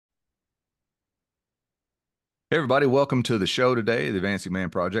Hey everybody, welcome to the show today, the Advancing Man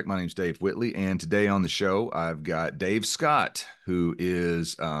Project. My name's Dave Whitley, and today on the show, I've got Dave Scott, who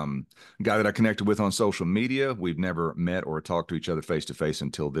is a guy that I connected with on social media. We've never met or talked to each other face to face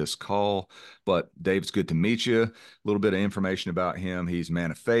until this call, but Dave, it's good to meet you. A little bit of information about him. He's a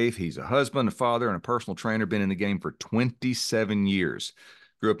man of faith. He's a husband, a father, and a personal trainer, been in the game for 27 years.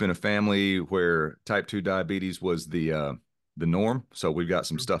 Grew up in a family where type 2 diabetes was the norm. So we've got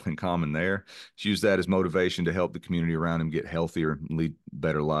some stuff in common there. He's used that as motivation to help the community around him get healthier, lead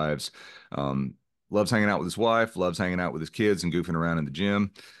better lives. Um, Loves hanging out with his wife, loves hanging out with his kids and goofing around in the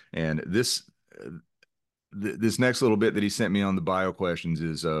gym. And this next little bit that he sent me on the bio questions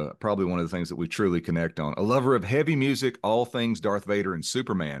is probably one of the things that we truly connect on. A lover of heavy music, all things Darth Vader and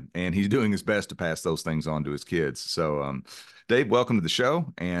Superman, and he's doing his best to pass those things on to his kids. So, Dave, welcome to the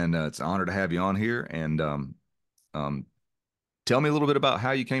show, and it's an honor to have you on here. And um, tell me a little bit about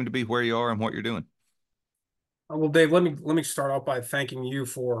how you came to be where you are and what you're doing. Well, Dave, let me start off by thanking you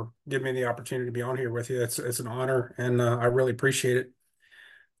for giving me the opportunity to be on here with you. It's an honor, and I really appreciate it.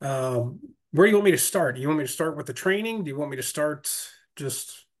 Where do you want me to start? Do you want me to start with the training? Do you want me to start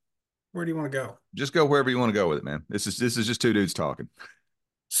just where do you want to go? Just go wherever you want to go with it, man. This is just two dudes talking.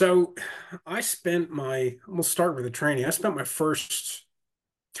 So, we'll start with the training. I spent my first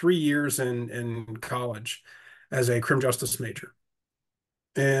 3 years in college as a criminal justice major,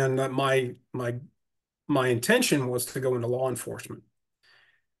 and my intention was to go into law enforcement.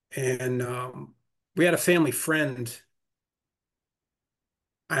 And we had a family friend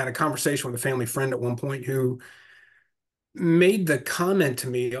I had a conversation with a family friend at one point who made the comment to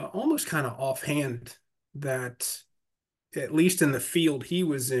me, almost kind of offhand, that at least in the field he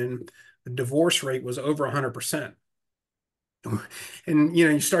was in, the divorce rate was over 100%. And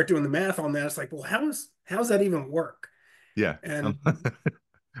you start doing the math on that. It's like, well, how's that even work? Yeah. And I'm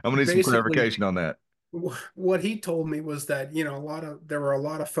gonna need some basically, clarification on that. what he told me was that there were a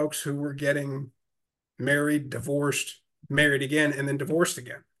lot of folks who were getting married, divorced, married again, and then divorced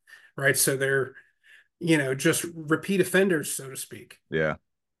again, right? So they're just repeat offenders, so to speak. Yeah.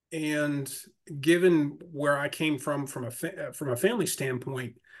 And given where I came from a family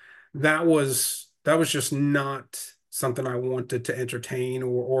standpoint, that was just not something I wanted to entertain,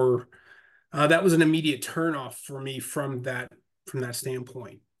 or that was an immediate turnoff for me from that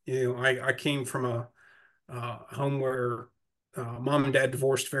standpoint. I came from a home where mom and dad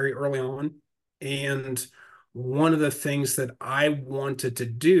divorced very early on, and one of the things that I wanted to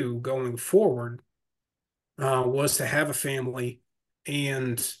do going forward was to have a family,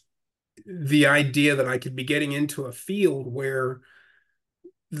 and the idea that I could be getting into a field where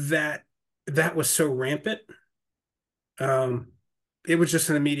that that was so rampant, um, it was just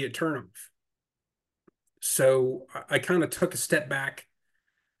an immediate turnoff. So I kind of took a step back,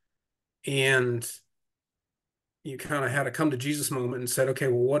 and you kind of had a come to Jesus moment and said, okay,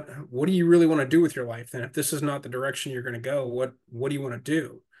 well, what do you really want to do with your life then? If this is not the direction you're going to go, what do you want to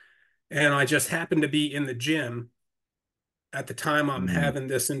do? And I just happened to be in the gym at the time. I'm Mm, having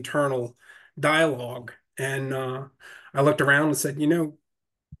this internal dialogue, and I looked around and said,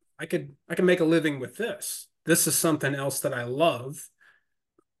 I can make a living with this. This is something else that I love.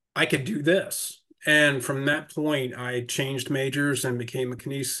 I could do this. And from that point, I changed majors and became a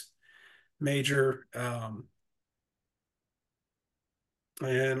kines major.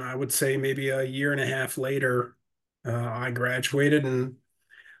 And I would say maybe a year and a half later, I graduated and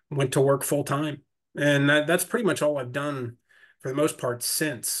went to work full time. And that's pretty much all I've done for the most part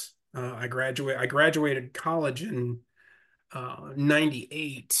since I graduated college in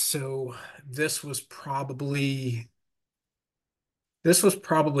 98. So this was probably this was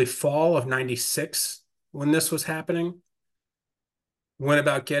probably fall of 96 when this was happening. Went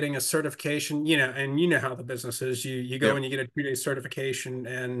about getting a certification, and you know how the business is. You go yep. and you get a 2 day certification,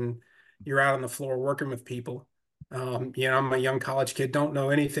 and you're out on the floor working with people. I'm a young college kid, don't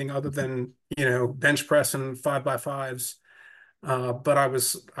know anything other than bench pressing 5x5s. But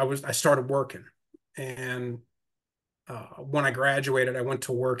I started working, and when I graduated, I went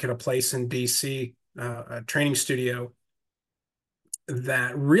to work at a place in DC, a training studio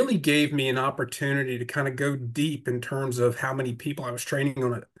that really gave me an opportunity to kind of go deep in terms of how many people I was training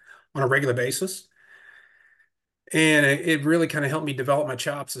on a regular basis. And it really kind of helped me develop my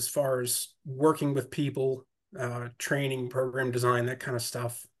chops as far as working with people, training, program design, that kind of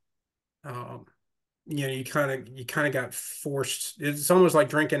stuff. Um, you kind of got forced. It's almost like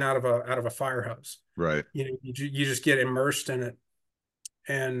drinking out of a fire hose. Right. You just get immersed in it,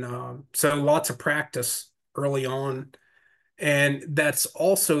 and so lots of practice early on. And that's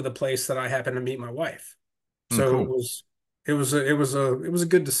also the place that I happened to meet my wife. Mm, So it cool. was it was a, it was a it was a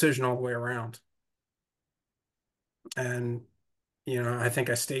good decision all the way around. And, I think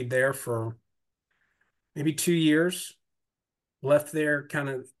I stayed there for maybe 2 years, left there, kind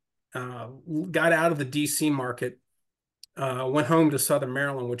of uh, got out of the DC market, went home to Southern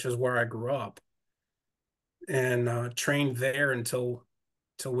Maryland, which is where I grew up, and trained there until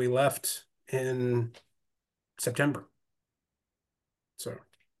we left in September. So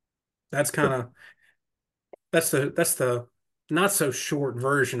that's kind of that's the not so short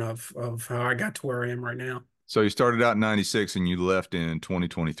version of how I got to where I am right now. So you started out in 96 and you left in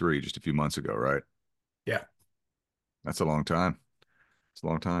 2023, just a few months ago, right? Yeah. That's a long time. It's a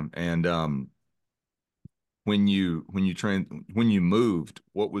long time. And when you moved,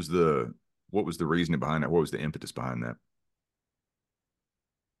 what was the reasoning behind that? What was the impetus behind that?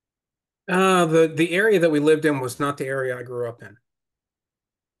 The area that we lived in was not the area I grew up in.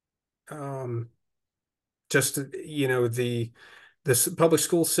 Um, just the public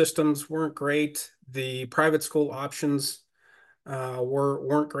school systems weren't great. The private school options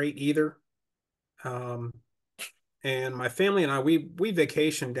weren't great either. Um, and my family and I, we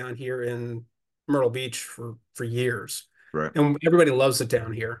vacationed down here in Myrtle Beach for years, Right. and everybody loves it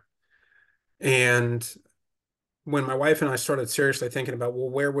down here. And when my wife and I started seriously thinking about, well,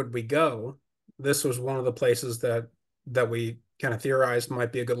 where would we go? This was one of the places that we kind of theorized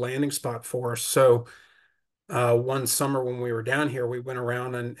might be a good landing spot for us. So one summer when we were down here, we went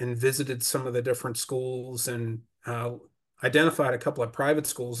around and visited some of the different schools and identified a couple of private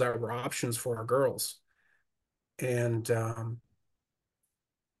schools that were options for our girls. And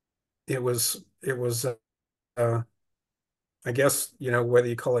it was I guess, whether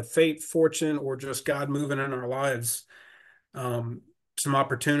you call it fate, fortune, or just God moving in our lives, um, some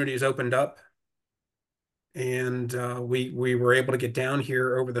opportunities opened up, and we were able to get down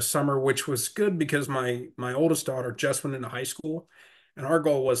here over the summer, which was good because my oldest daughter just went into high school, and our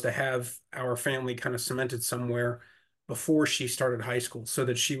goal was to have our family kind of cemented somewhere before she started high school, so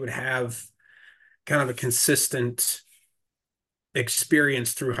that she would have kind of a consistent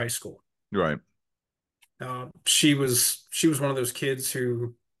experience through high school. Right. She was one of those kids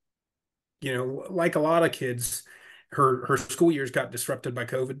who, like a lot of kids, her school years got disrupted by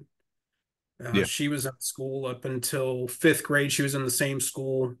COVID. Yeah. She was in school up until fifth grade. She was in the same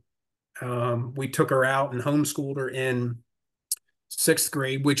school. We took her out and homeschooled her in sixth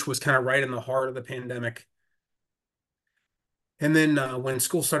grade, which was kind of right in the heart of the pandemic. And then when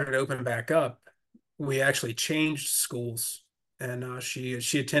school started to open back up, we actually changed schools, and she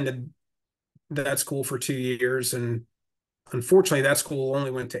attended that school for 2 years, and unfortunately, that school only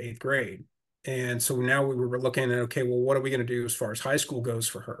went to eighth grade. And so now we were looking at, okay, well, what are we going to do as far as high school goes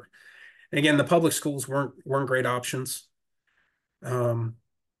for her? And again, the public schools weren't great options. Um,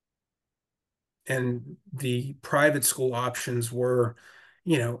 and the private school options were,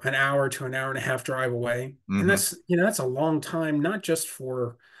 an hour to an hour and a half drive away. And Hmm. that's a long time, not just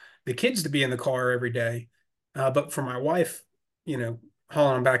for the kids to be in the car every day, but for my wife, you know,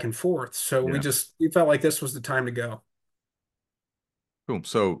 hauling back and forth. So we Yeah. just we felt like this was the time to go. Cool.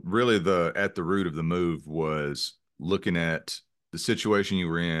 So really the at the root of the move was looking at the situation you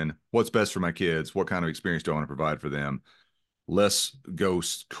were in, what's best for my kids, what kind of experience do I want to provide for them? Let's go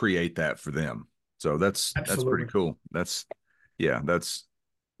create that for them. So that's pretty Absolutely. cool. Yeah, that's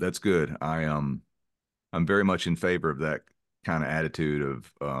good. I'm very much in favor of that kind of attitude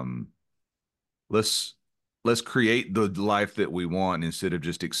of let's let's create the life that we want instead of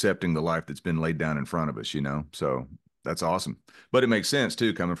just accepting the life that's been laid down in front of us, you know. So that's awesome. But it makes sense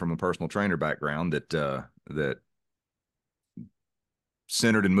too, coming from a personal trainer background, that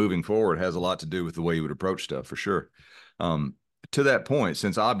centered and moving forward has a lot to do with the way you would approach stuff for sure. Um, to that point,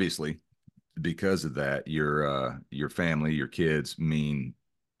 since obviously because of that, your family, your kids mean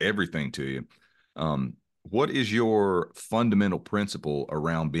everything to you. What is your fundamental principle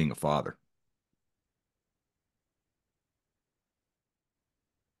around being a father?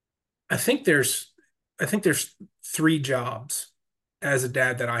 I think there's I think there's three jobs as a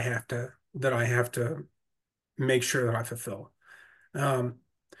dad that I have to make sure that I fulfill. Um,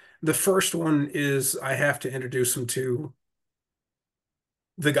 the first one is I have to introduce them to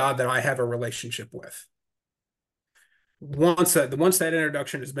the God that I have a relationship with. Once that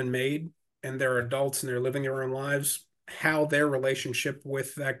introduction has been made and they're adults and they're living their own lives, how their relationship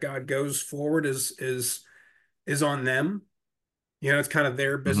with that God goes forward is on them. It's kind of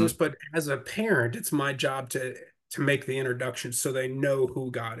their business, Mm-hmm. but as a parent, it's my job to make the introduction so they know who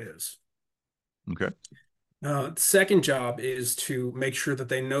God is. Okay. Second job is to make sure that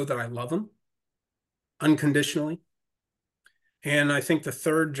they know that I love them unconditionally. And I think the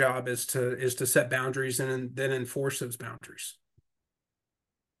third job is to set boundaries and then enforce those boundaries.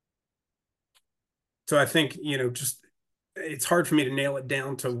 So I think, just it's hard for me to nail it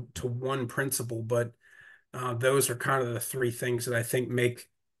down to one principle, but those are kind of the three things that I think make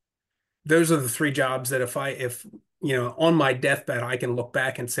those are the three jobs that if on my deathbed I can look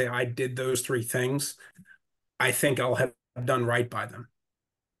back and say I did those three things, I think I'll have done right by them.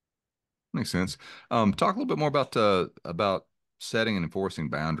 Makes sense. Talk a little bit more about setting and enforcing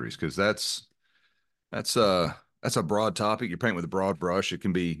boundaries, because that's that's a broad topic. You're painting with a broad brush. It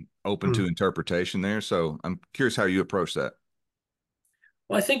can be open to Mm. interpretation there. So I'm curious how you approach that.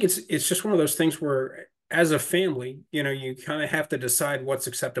 Well, I think it's just one of those things where as a family, you kind of have to decide what's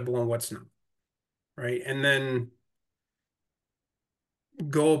acceptable and what's not, right? And then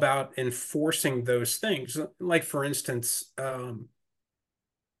go about enforcing those things. Like for instance,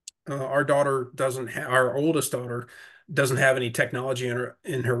 our daughter doesn't have our oldest daughter doesn't have any technology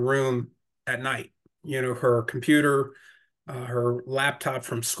in her room at night. Her computer, her laptop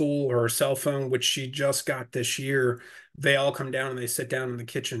from school, or her cell phone, which she just got this year, they all come down and they sit down in the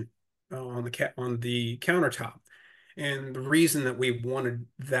kitchen on the countertop. And the reason that we wanted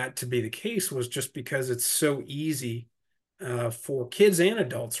that to be the case was just because it's so easy for kids and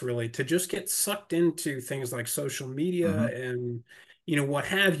adults really to just get sucked into things like social media Hmm. and what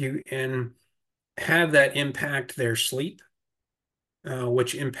have you, and have that impact their sleep,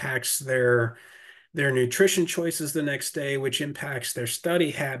 which impacts their nutrition choices the next day, which impacts their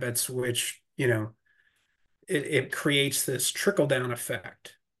study habits, which it creates this trickle down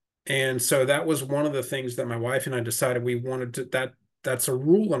effect. And so that was one of the things that my wife and I decided we wanted to that's a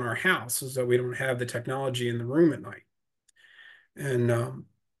rule in our house, is that we don't have the technology in the room at night. And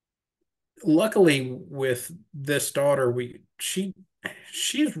luckily with this daughter,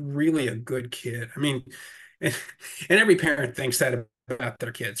 she's really a good kid. I mean, and, and every parent thinks that about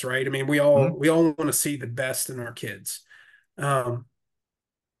their kids, right? I mean, we all Hmm. we all want to see the best in our kids. Um,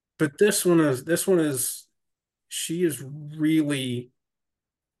 but this one is she is really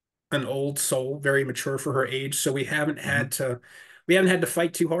an old soul, very mature for her age. So Hmm. we haven't had to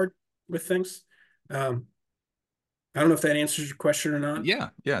fight too hard with things. Um, I don't know if that answers your question or not, Yeah,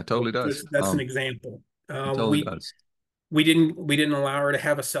 yeah, it but totally does. that's an example. It totally does. We didn't allow her to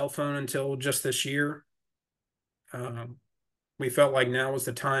have a cell phone until just this year. Um, we felt like now was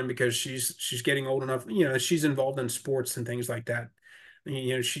the time because she's getting old enough. She's involved in sports and things like that.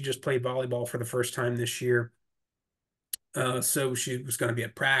 She just played volleyball for the first time this year. So she was going to be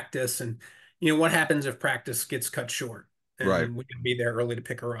at practice, and what happens if practice gets cut short, Right. and we can be there early to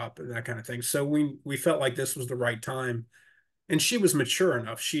pick her up and that kind of thing. So we felt like this was the right time, and she was mature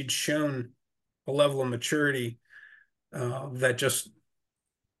enough. She'd shown a level of maturity that just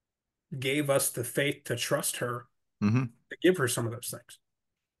gave us the faith to trust her Hmm. to give her some of those things.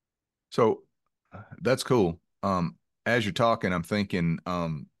 So that's cool. As you're talking, I'm thinking,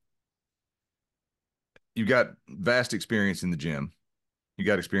 you got vast experience in the gym. You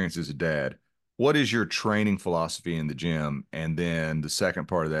got experience as a dad. What is your training philosophy in the gym? And then the second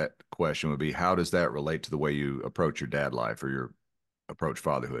part of that question would be, how does that relate to the way you approach your dad life or your approach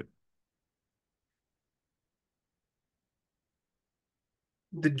fatherhood?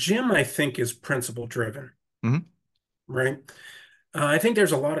 The gym, I think, is principle driven, Hmm. right? I think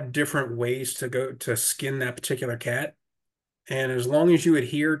there's a lot of different ways to go to skin that particular cat. And as long as you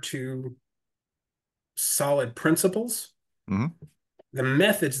adhere to solid principles, Hmm. the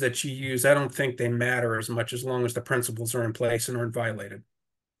methods that you use, I don't think they matter as much as long as the principles are in place and aren't violated.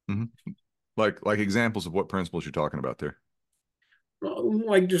 Hmm. Like examples of what principles you're talking about there.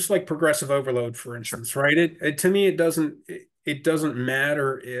 Like just like progressive overload, for Sure. instance, right? To me, it doesn't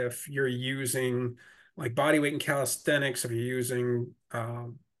matter if you're using like body weight and calisthenics, if you're using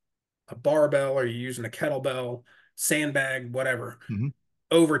a barbell or you're using a kettlebell, sandbag, whatever. Hmm.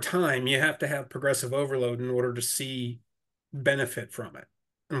 Over time, you have to have progressive overload in order to see benefit from it.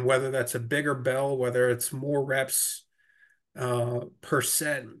 And whether that's a bigger bell, whether it's more reps per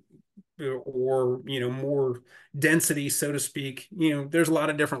set, or more density, so to speak. There's a lot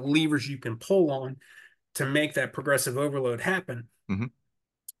of different levers you can pull on to make that progressive overload happen. Hmm.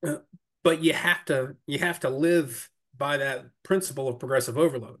 Uh, but you have to live by that principle of progressive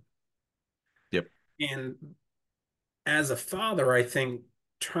overload. Yep. And as a father, I think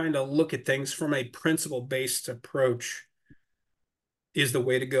trying to look at things from a principle based approach is the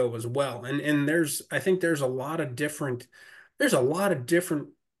way to go as well. And I think there's a lot of different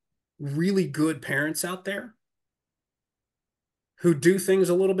really good parents out there who do things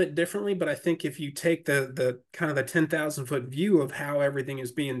a little bit differently. But I think if you take the kind of the 10,000 foot view of how everything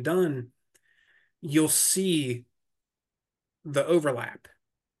is being done, you'll see the overlap.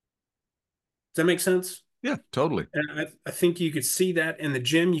 Does that make sense? Yeah, totally. And I think you could see that in the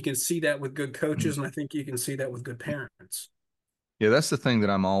gym. You can see that with good Mhm. coaches, and I think you can see that with good parents. Yeah, that's the thing that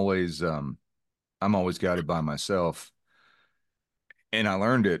I'm always guided by myself. And I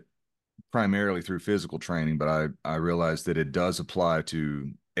learned it primarily through physical training, but I realized that it does apply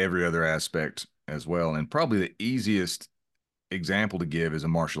to every other aspect as well. And probably the easiest example to give is a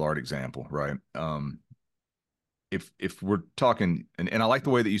martial art example, right? If we're talking, and I like the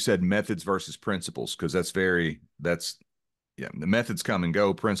way that you said methods versus principles, because that's yeah, the methods come and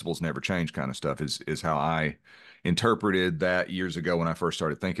go, principles never change kind of stuff is how I interpreted that years ago when I first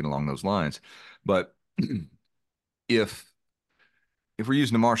started thinking along those lines. But if if we're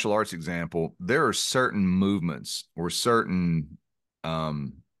using a martial arts example, there are certain movements or certain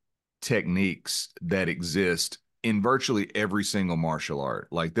um, techniques that exist in virtually every single martial art.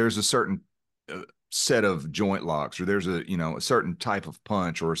 Like there's a certain set of joint locks, or there's a certain type of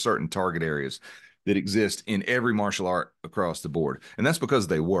punch or certain target areas that exist in every martial art across the board, and that's because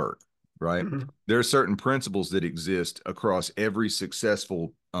they work. Right? Mhm. There are certain principles that exist across every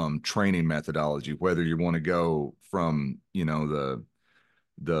successful training methodology, whether you want to go from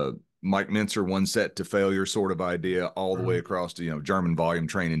the Mike Mincer one set to failure sort of idea all the way Mhm. across to German volume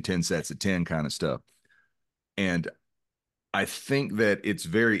training 10 sets of 10 kind of stuff. And I think that it's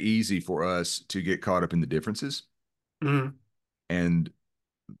very easy for us to get caught up in the differences, Mhm. and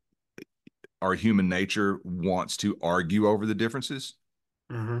our human nature wants to argue over the differences.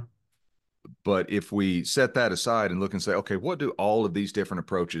 Mhm. But if we set that aside and look and say, okay, what do all of these different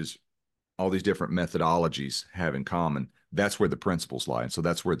approaches, all these different methodologies have in common? That's where the principles lie. And so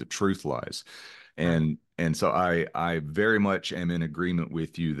that's where the truth lies. Right. And so I very much am in agreement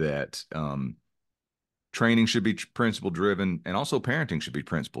with you that training should be principle driven, and also parenting should be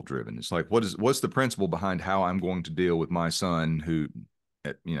principle driven. It's like what's the principle behind how I'm going to deal with my son who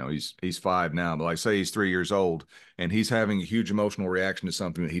he's 5 now, but like say he's 3 years old and he's having a huge emotional reaction to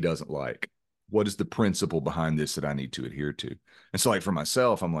something that he doesn't like. What is the principle behind this that I need to adhere to? And so like for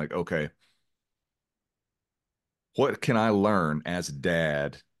myself, I'm like, okay, what can I learn as a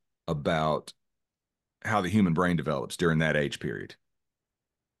dad about how the human brain develops during that age period?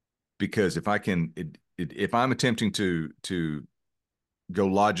 Because if I'm attempting to go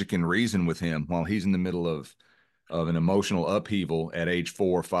logic and reason with him while he's in the middle of an emotional upheaval at age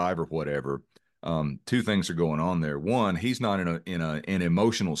 4 or 5 or whatever, two things are going on there. One, he's not in an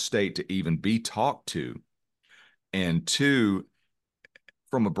emotional state to even be talked to, and two,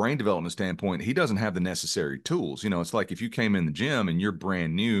 from a brain development standpoint, he doesn't have the necessary tools. It's like if you came in the gym and you're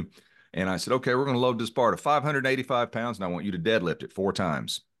brand new, and I said, okay, we're going to load this bar to 585 pounds, and I want you to deadlift it 4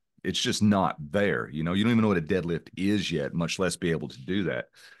 times. It's just not there. You don't even know what a deadlift is yet, much less be able to do that.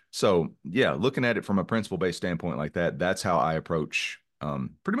 So, yeah, looking at it from a principle based standpoint like that, that's how I approach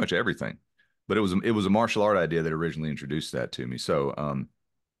pretty much everything. But it was a martial art idea that originally introduced that to me. So,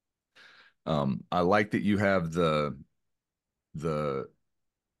 I like that you have the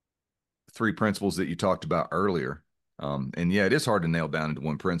three principles that you talked about earlier. And yeah, it is hard to nail down into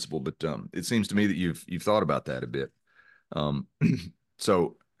one principle, but it seems to me that you've thought about that a bit. Um,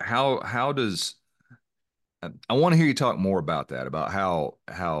 so how does I want to hear you talk more about that, about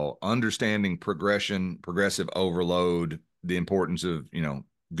how understanding progression, progressive overload, the importance of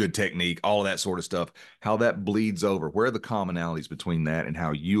good technique, all of that sort of stuff, how that bleeds over. Where are the commonalities between that and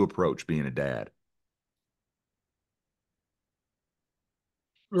how you approach being a dad?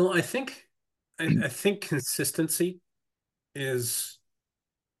 Well, I think consistency is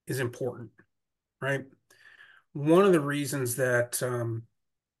is important, right? One of the reasons that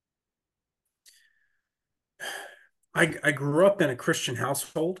I grew up in a Christian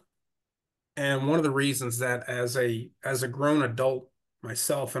household, and one of the reasons that as a grown adult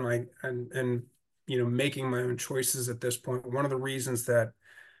myself, and making my own choices at this point, one of the reasons that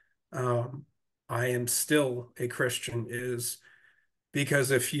um, I am still a Christian is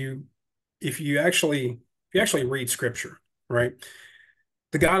because if you actually read Scripture, right,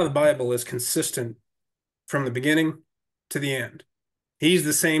 the God of the Bible is consistent from the beginning to the end. He's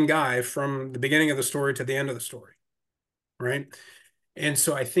the same guy from the beginning of the story to the end of the story, right? And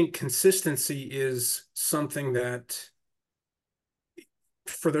so I think consistency is something that,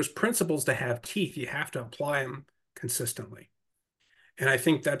 for those principles to have teeth, you have to apply them consistently. And I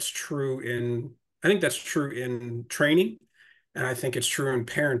think that's true in training, and I think it's true in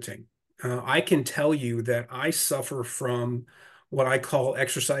parenting. I can tell you that I suffer from what I call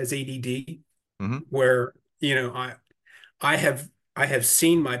exercise ADD, Mm-hmm. where I have I have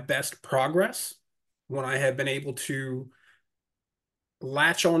seen my best progress when I have been able to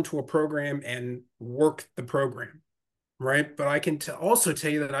latch onto a program and work the program, right? But I can also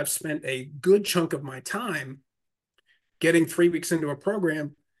tell you that I've spent a good chunk of my time getting 3 weeks into a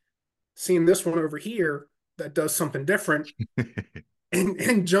program, seeing this one over here that does something different,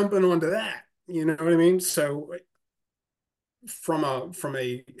 and jumping onto that. You know what I mean? So from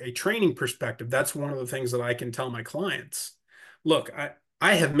a training perspective, that's one of the things that I can tell my clients. Look,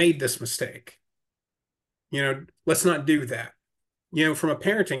 I have made this mistake. Let's not do that. From a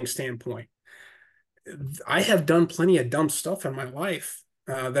parenting standpoint, I have done plenty of dumb stuff in my life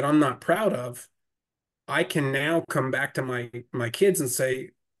that I'm not proud of. I can now come back to my kids and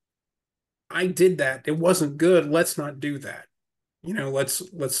say, I did that. It wasn't good. Let's not do that.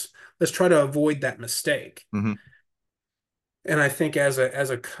 Let's try to avoid that mistake. Mm-hmm. And I think as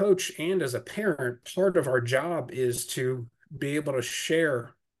a coach and as a parent, part of our job is to be able to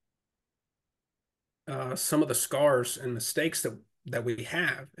share some of the scars and mistakes that we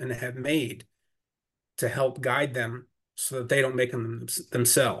have and have made to help guide them so that they don't make them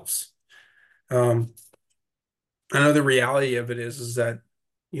themselves. Um, Another reality of it is that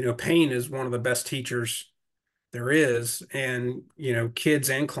pain is one of the best teachers there is, and kids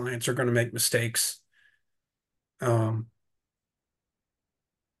and clients are going to make mistakes. Um,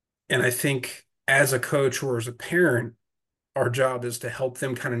 and I think as a coach or as a parent, our job is to help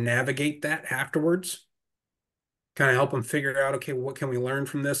them kind of navigate that afterwards, kind of help them figure out, okay, what can we learn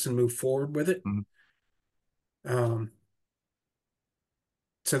from this and move forward with it. Mm-hmm. Um,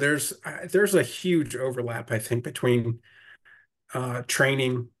 so there's a huge overlap, I think, between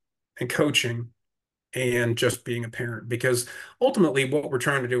training and coaching and just being a parent, because ultimately what we're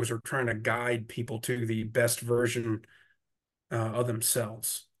trying to do is we're trying to guide people to the best version of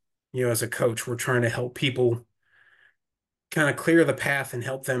themselves. As a coach, we're trying to help people kind of clear the path and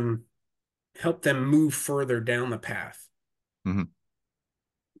help them move further down the path. Mm-hmm.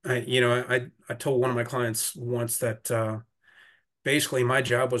 I told one of my clients once that basically my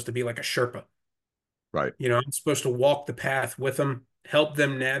job was to be like a Sherpa. Right. I'm supposed to walk the path with them, help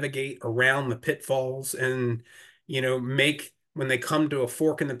them navigate around the pitfalls, and make when they come to a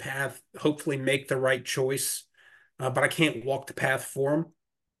fork in the path, hopefully make the right choice. But I can't walk the path for them.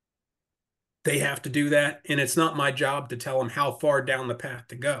 They have to do that, and it's not my job to tell them how far down the path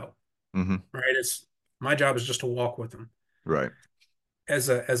to go. Mm-hmm. Right? It's my job is just to walk with them. Right. As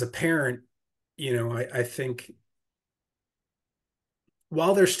a parent, I think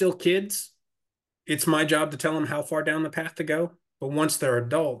while they're still kids, it's my job to tell them how far down the path to go. But once they're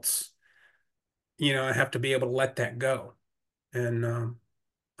adults, I have to be able to let that go. And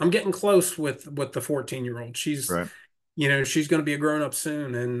I'm getting close with the 14-year-old. Right. She's going to be a grown up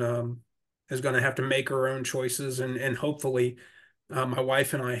soon, and is going to have to make her own choices. And hopefully, my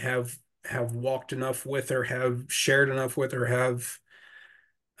wife and I have walked enough with her, have shared enough with her, have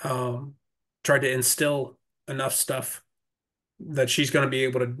um, tried to instill enough stuff that she's going to be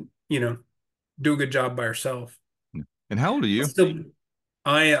able to, do a good job by herself. And how old are But you? still,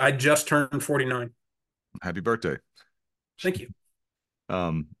 I just turned 49. Happy birthday. Thank you.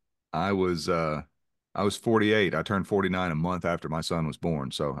 Um, I was uh I was 48. I turned 49 a month after my son was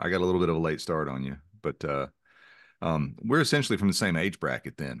born, so I got a little bit of a late start on you. But we're essentially from the same age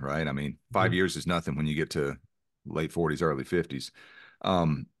bracket then, right? I mean, 5 years is nothing when you get to late 40s, early 50s.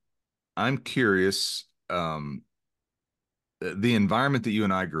 Um, I'm curious, the environment that you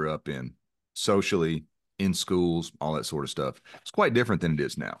and I grew up in, socially, in schools, all that sort of stuff, it's quite different than it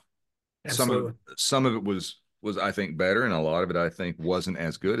is now. Some of Absolutely. some of it was I think better, and a lot of it I think wasn't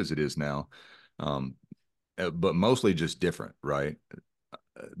as good as it is now. Um, but mostly just different, right?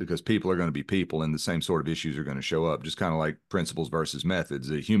 Because people are going to be people, and the same sort of issues are going to show up. Just kind of like principles versus methods.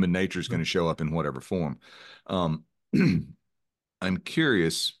 The human nature is going to show up in whatever form. Um, I'm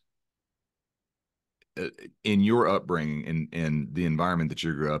curious, uh, in your upbringing and the environment that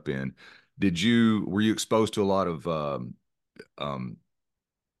you grew up in, were you exposed to a lot of um,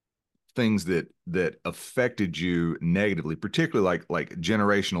 things that affected you negatively, particularly like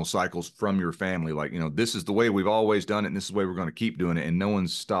generational cycles from your family? Like, this is the way we've always done it, and this is the way we're going to keep doing it, and no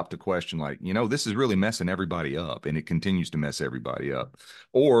one's stopped to question, like, this is really messing everybody up, and it continues to mess everybody up.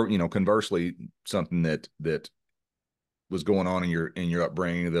 Or, conversely, something that was going on in your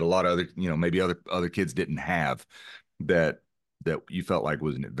upbringing that a lot of other, maybe other kids didn't have, that you felt like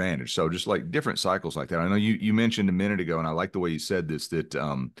was an advantage. So just like different cycles like that. I know you mentioned a minute ago, and I like the way you said this, that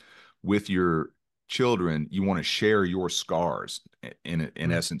with your children, you want to share your scars, in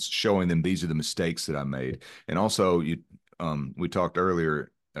Right. essence, showing them these are the mistakes that I made. And also, we talked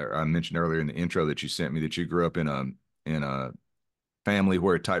earlier, or I mentioned earlier in the intro that you sent me, that you grew up in a family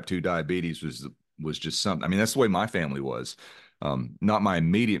where type 2 diabetes was just something. I mean, that's the way my family was. Not my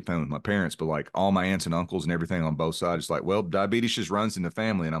immediate family with my parents, but like all my aunts and uncles and everything on both sides. It's like, well, diabetes just runs in the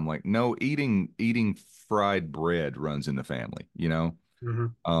family. And I'm like, no, eating fried bread runs in the family, you know?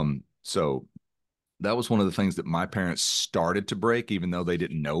 Hmm. So that was one of the things that my parents started to break, even though they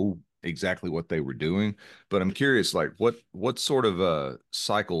didn't know exactly what they were doing. But I'm curious, like what sort of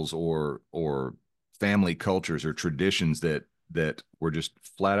cycles or family cultures or traditions that were just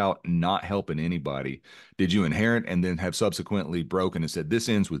flat out not helping anybody did you inherit and then have subsequently broken and said, this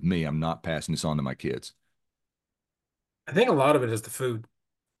ends with me. I'm not passing this on to my kids. I think a lot of it is the food,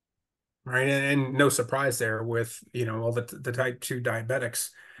 right? And no surprise there with, all the type 2 diabetics.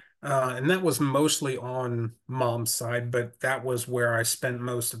 And that was mostly on mom's side, but that was where I spent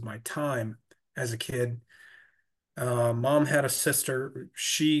most of my time as a kid. Mom had a sister.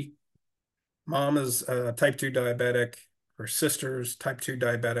 Mom is type 2 diabetic. Her sister's type 2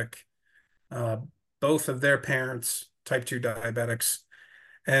 diabetic. Uh, both of their parents, type 2 diabetics.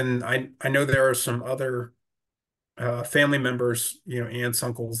 And I know there are some other family members, aunts,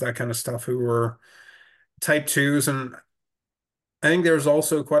 uncles, that kind of stuff, who were type 2s. And I think there's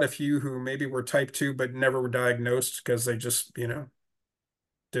also quite a few who maybe were type 2 but never were diagnosed because they just,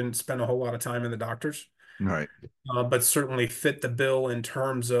 didn't spend a whole lot of time in the doctors. Right. But certainly fit the bill in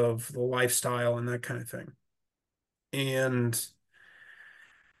terms of the lifestyle and that kind of thing. And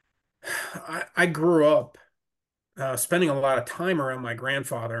I grew up spending a lot of time around my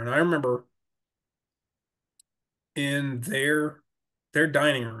grandfather, and I remember in their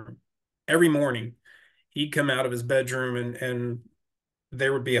dining room every morning he'd come out of his bedroom, and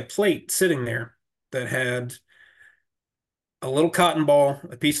there would be a plate sitting there that had a little cotton ball,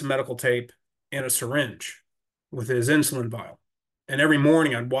 a piece of medical tape, and a syringe with his insulin vial. And every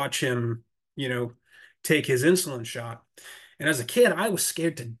morning I'd watch him, you know, take his insulin shot. And as a kid, I was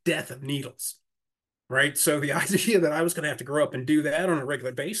scared to death of needles, right? So the idea that I was going to have to grow up and do that on a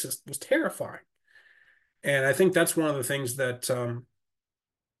regular basis was terrifying. And I think that's one of the things that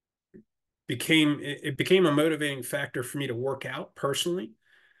it became a motivating factor for me to work out personally.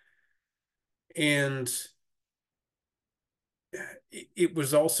 And it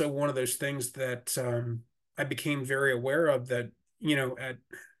was also one of those things that I became very aware of, that, at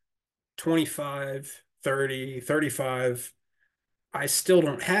 25, 30, 35, I still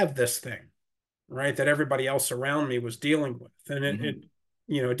don't have this thing, right? That everybody else around me was dealing with. And Mhm.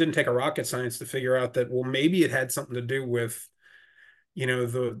 it didn't take a rocket science to figure out that, well, maybe it had something to do with,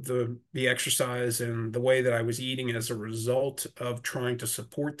 the exercise and the way that I was eating as a result of trying to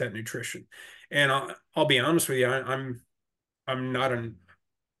support that nutrition. And I'll be honest with you, I'm not an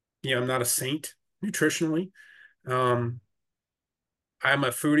I'm not a saint nutritionally. Um, I'm a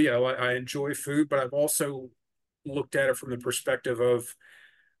foodie. I enjoy food, but I've also looked at it from the perspective of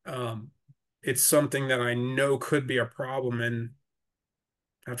um, it's something that I know could be a problem, and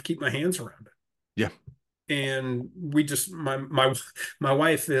I have to keep my hands around it. Yeah. And we just my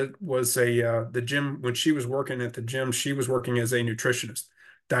wife, it was the gym, when she was working at the gym, she was working as a nutritionist,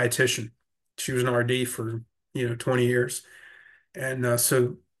 dietitian. She was an RD for 20 years, and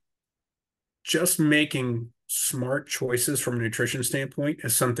so just making smart choices from a nutrition standpoint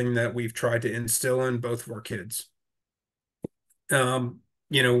is something that we've tried to instill in both of our kids. Um,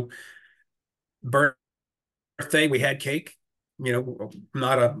 you know, birthday, we had cake. I'm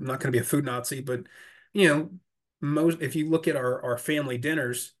not going to be a food Nazi, but you know, most if you look at our family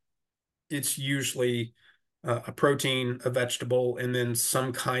dinners, it's usually a protein, a vegetable, and then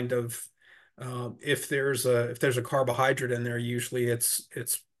some kind of if there's a carbohydrate in there, usually it's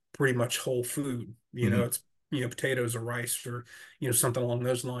pretty much whole food. Mhm. It's potatoes or rice, or something along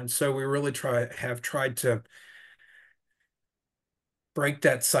those lines. So we really have tried to break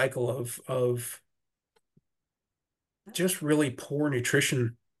that cycle of just really poor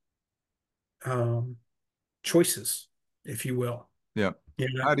nutrition um, choices, if you will. Yeah. You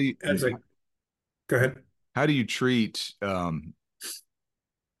know, How do you as a Go ahead. how do you treat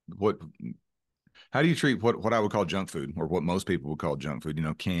what how do you treat what I would call junk food, or what most people would call junk food,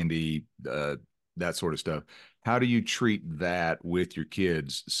 candy, that sort of stuff? How do you treat that with your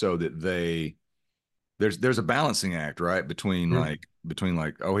kids so that there's a balancing act, right? Mhm. Between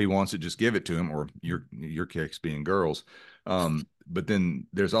like, oh, he wants it, just give it to him, or your kicks being girls. But then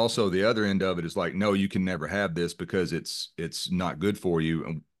there's also the other end of it is like, no, you can never have this because it's not good for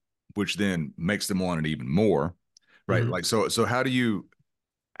you, which then makes them want it even more. Right. Mhm. Like, so how do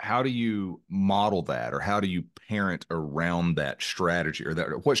you model that, or how do you parent around that strategy, or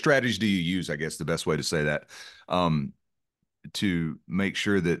that, what strategies do you use, I guess the best way to say that, um, to make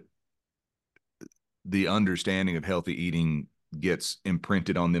sure that the understanding of healthy eating gets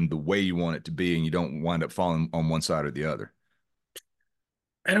imprinted on them the way you want it to be, and you don't wind up falling on one side or the other?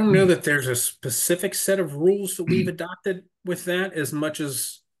 I don't know that there's a specific set of rules that we've adopted with that as much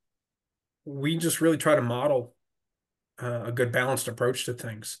as we just really try to model a good balanced approach to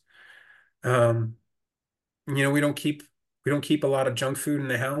things. Um, we don't keep a lot of junk food in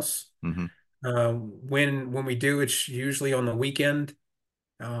the house. Hmm. When we do, it's usually on the weekend.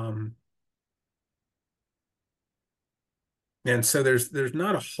 Um, and so there's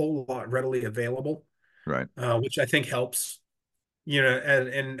not a whole lot readily available, Right. which I think helps.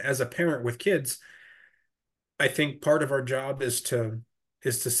 And as a parent with kids, I think part of our job is to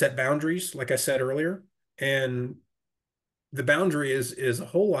set boundaries, like I said earlier, and the boundary is a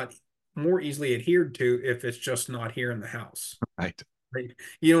whole lot more easily adhered to if it's just not here in the house. Right. Right?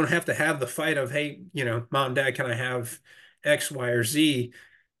 You don't have to have the fight of, hey, mom, dad, can I have X, Y, or Z?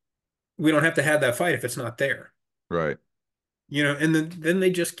 We don't have to have that fight if it's not there. Right. And then they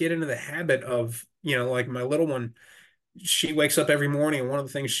just get into the habit of, like my little one, she wakes up every morning and one of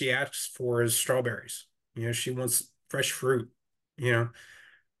the things she asks for is strawberries. She wants fresh fruit. You know,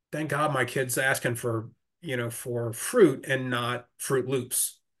 thank God my kid's asking for fruit and not Fruit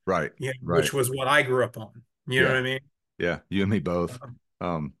Loops, Right. Right. which was what I grew up on. You know Yeah. what I mean? Yeah. You and me both.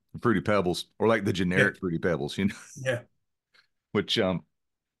 Um, Fruity Pebbles, or like the yeah, generic Fruity Pebbles, yeah. which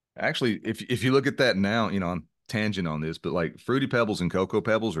actually, if you look at that now, I'm tangent on this, but like Fruity Pebbles and Cocoa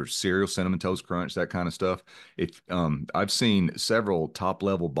Pebbles or cereal, cinnamon toast crunch, that kind of stuff. If I've seen several top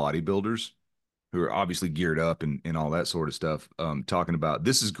level bodybuilders who are obviously geared up and all that sort of stuff, talking about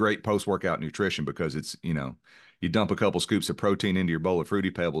this is great post workout nutrition because it's, you dump a couple scoops of protein into your bowl of Fruity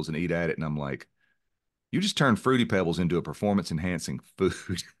Pebbles and eat at it. And I'm like, you just turned Fruity Pebbles into a performance enhancing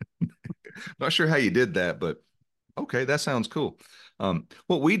food. Not sure how you did that, but okay, that sounds cool.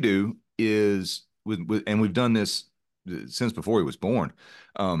 What we do is and we've done this since before he was born.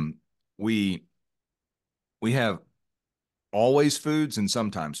 Um, we we have always foods and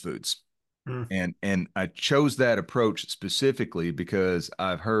sometimes foods, Mm, and I chose that approach specifically because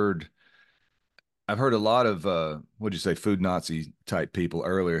I've heard a lot of what'd you say, food Nazi type people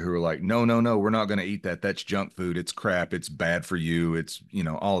earlier who are like, no, no, no, we're not going to eat that. That's junk food. It's crap. It's bad for you. It's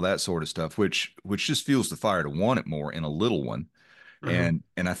all that sort of stuff, which just fuels the fire to want it more in a little one. mhm,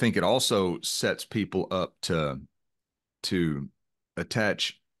 And I think it also sets people up to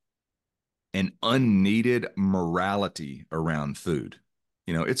attach an unneeded morality around food.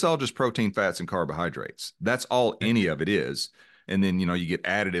 It's all just protein, fats, and carbohydrates. That's all any of it is. And then, you get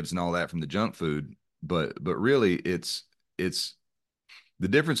additives and all that from the junk food. But really it's the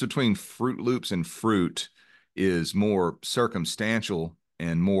difference between Fruit Loops and fruit is more circumstantial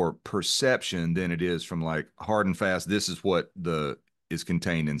and more perception than it is from like hard and fast. This is what the is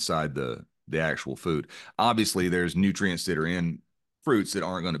contained inside the actual food. Obviously, there's nutrients that are in fruits that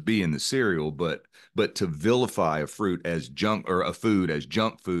aren't going to be in the cereal, but to vilify a fruit as junk or a food as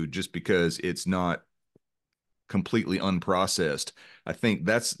junk food just because it's not completely unprocessed, I think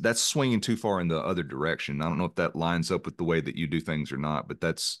that's swinging too far in the other direction. I don't know if that lines up with the way that you do things or not, but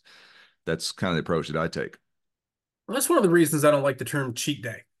that's kind of the approach that I take. Well, that's one of the reasons I don't like the term cheat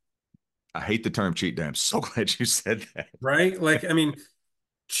day, I hate the term cheat day. I'm so glad you said that. right? Like, I mean,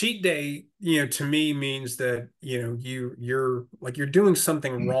 cheat day, to me means that, you're like you're doing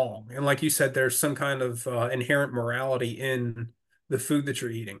something wrong. And like you said, there's some kind of inherent morality in the food that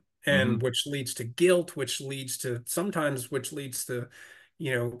you're eating, Mm-hmm. and which leads to guilt, which leads to,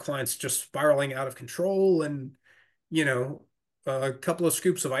 clients just spiraling out of control. And, you know, a couple of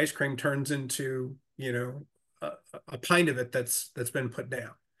scoops of ice cream turns into, a, a pint of it that's been put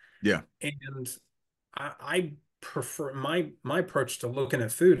down. Yeah. And I prefer my approach to looking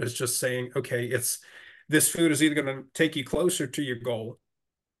at food is just saying, okay, it's this food is either going to take you closer to your goal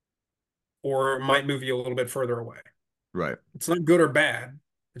or it might move you a little bit further away. Right. It's not good or bad.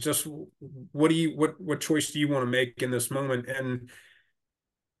 It's just what choice do you want to make in this moment, and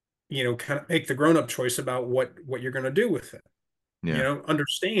kind of make the grown-up choice about what you're going to do with it. Yeah.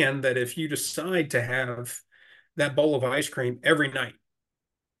 Understand that if you decide to have that bowl of ice cream every night,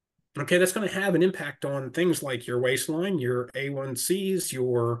 okay, that's going to have an impact on things like your waistline, your A1Cs,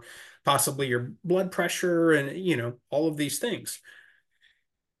 your possibly your blood pressure, and all of these things.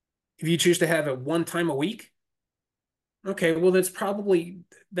 If you choose to have it one time a week, okay, well, that's probably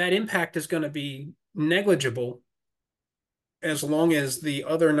that impact is going to be negligible as long as the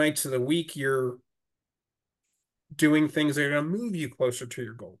other nights of the week you're doing things that are going to move you closer to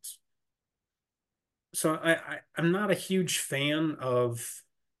your goals. So I'm not a huge fan of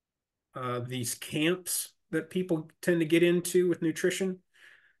these camps that people tend to get into with nutrition.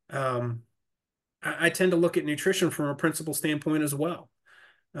 Um, I tend to look at nutrition from a principle standpoint as well.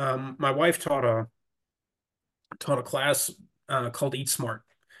 My wife taught a class called Eat Smart,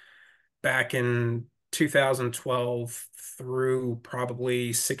 back in 2012 through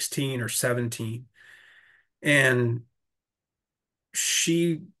probably 16 or 17. And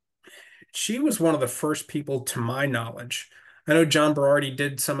she she was one of the first people, to my knowledge. I know John Berardi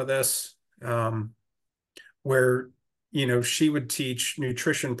did some of this, where she would teach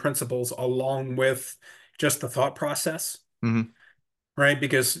nutrition principles along with just the thought process, Hmm. right?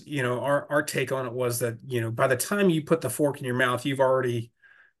 Because our take on it was that by the time you put the fork in your mouth, you've already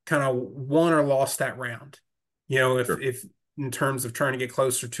kind of won or lost that round. Sure. If in terms of trying to get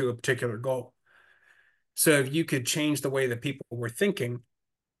closer to a particular goal. So if you could change the way that people were thinking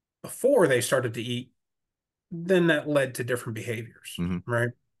before they started to eat, then that led to different behaviors, Hmm. right?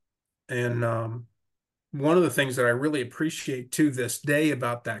 And one of the things that I really appreciate to this day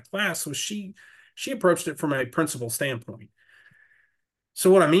about that class was she approached it from a principle standpoint. So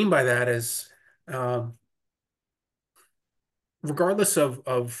what I mean by that is, um, regardless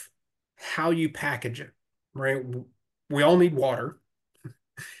of how you package it, right? We all need water.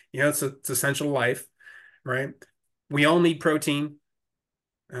 It's essential life, right? We all need protein.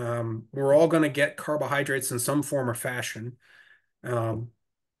 We're all going to get carbohydrates in some form or fashion. Um,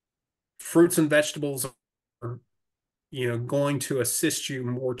 Fruits and vegetables are, going to assist you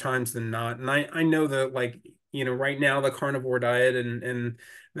more times than not. And I know that, like, right now the carnivore diet and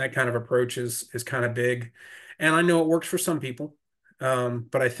that kind of approach is kind of big. And I know it works for some people.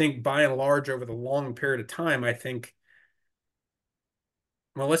 But I think by and large, over the long period of time, I think,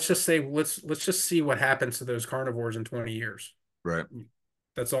 well, let's just see what happens to those carnivores in 20 years. Right.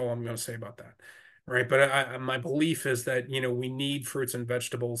 That's all I'm going to say about that. Right. But my belief is that, we need fruits and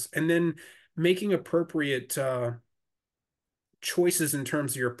vegetables, and then making appropriate choices in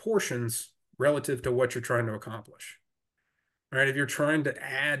terms of your portions relative to what you're trying to accomplish. Right. If you're trying to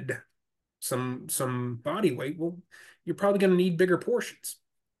add some body weight, well, you're probably going to need bigger portions.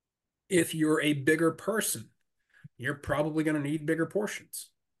 If you're a bigger person, you're probably going to need bigger portions.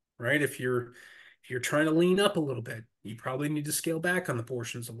 Right. If you're trying to lean up a little bit, you probably need to scale back on the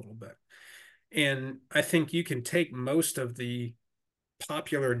portions a little bit. And I think you can take most of the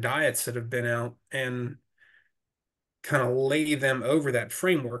popular diets that have been out and kind of lay them over that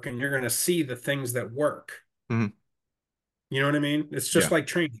framework, and you're going to see the things that work. Hmm. You know what I mean? It's Yeah. just like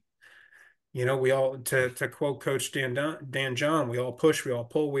training. We all, to quote Coach Dan John, we all push, we all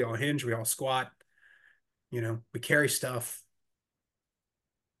pull, we all hinge, we all squat. We carry stuff.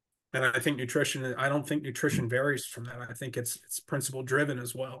 And I don't think nutrition varies from that. I think it's principle driven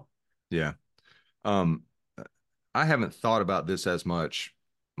as well. Yeah. Um, I haven't thought about this as much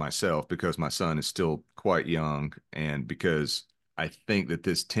myself because my son is still quite young, and because I think that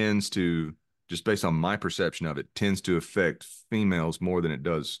this tends to, just based on my perception of it, tends to affect females more than it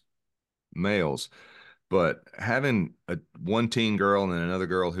does males. But having a one teen girl and then another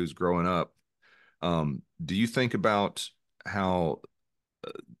girl who's growing up, do you think about how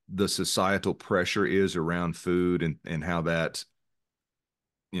the societal pressure is around food, and how that,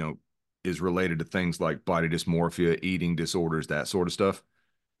 you know, is related to things like body dysmorphia, eating disorders, that sort of stuff?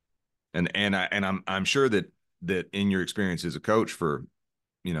 And I'm sure that in your experience as a coach for,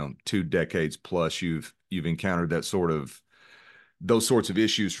 2 decades plus, you've encountered those sorts of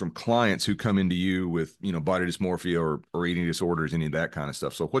issues from clients who come into you with, body dysmorphia or eating disorders, any of that kind of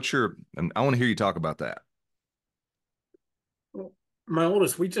stuff. So I want to hear you talk about that. My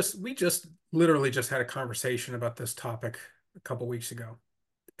oldest, we just literally just had a conversation about this topic a couple weeks ago.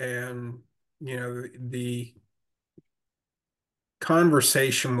 And the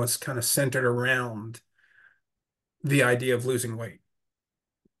conversation was kind of centered around the idea of losing weight.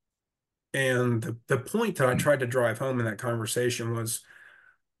 And the point that I tried to drive home in that conversation was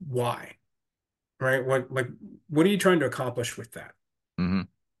why, right? What are you trying to accomplish with that? Mm-hmm.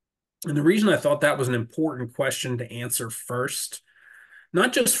 And the reason I thought that was an important question to answer first,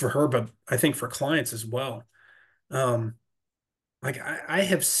 not just for her, but I think for clients as well. Um, like I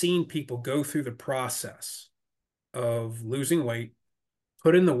have seen people go through the process of losing weight,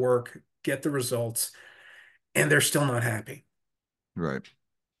 put in the work, get the results, and they're still not happy. Right.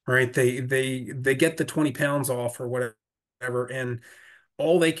 Right? They get the 20 pounds off or whatever, and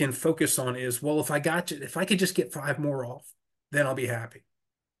all they can focus on is, well, if I could just get five more off, then I'll be happy.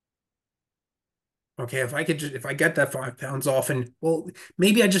 Okay, if I get that 5 pounds off, and well,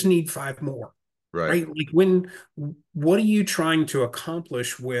 maybe I just need five more. Right. Right? What are you trying to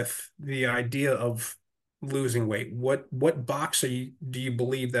accomplish with the idea of losing weight? What box do you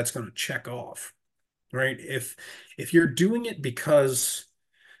believe that's going to check off? Right? If you're doing it because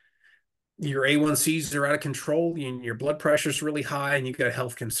your A1Cs are out of control and your blood pressure is really high and you've got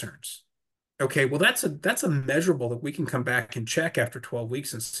health concerns. Okay, well that's a measurable that we can come back and check after 12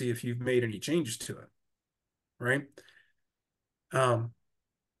 weeks and see if you've made any changes to it, right? Um,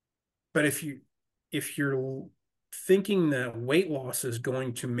 but if you're thinking that weight loss is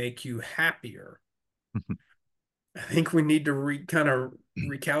going to make you happier, I think we need to kind of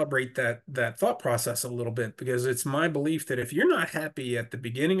recalibrate that thought process a little bit, because it's my belief that if you're not happy at the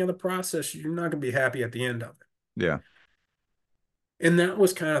beginning of the process, you're not going to be happy at the end of it. Yeah. And that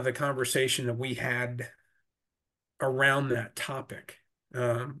was kind of the conversation that we had around that topic.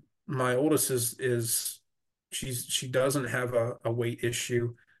 My oldest is she doesn't have a weight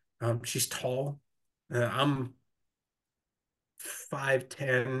issue. She's tall. I'm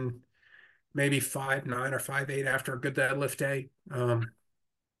 5'10", maybe 5'9" or 5'8" after a good deadlift day.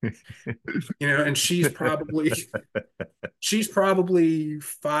 And she's probably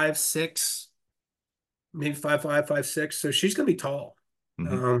 5'6", maybe 5'5", 5'6". So she's gonna be tall. Hmm.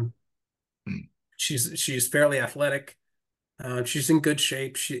 Um, she's fairly athletic. She's in good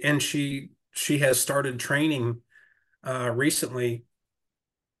shape. She has started training recently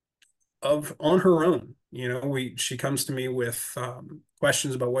of on her own. She comes to me with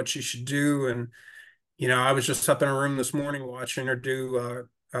questions about what she should do, and I was just up in her room this morning watching her do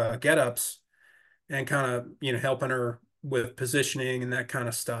get-ups and kind of helping her with positioning and that kind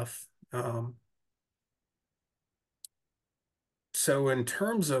of stuff. So in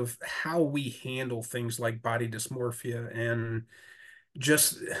terms of how we handle things like body dysmorphia and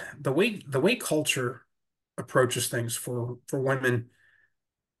just the way culture approaches things for women,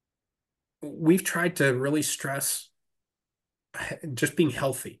 we've tried to really stress just being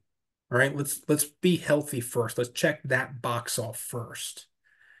healthy. All right, let's be healthy first. Let's check that box off first.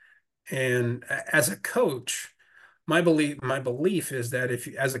 And as a coach, my belief is that if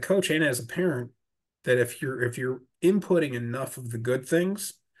as a coach and as a parent, that if you're inputting enough of the good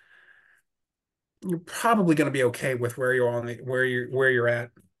things, you're probably going to be okay with where you're where you're at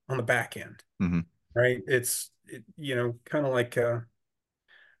on the back end, Hmm. right? Kind of like I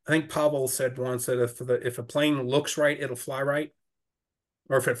think Pavel said once that if a plane looks right, it'll fly right,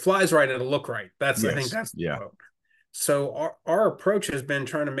 or if it flies right, it'll look right. I think Yes. that's the Yeah. quote. So our approach has been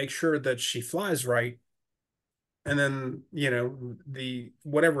trying to make sure that she flies right, and then the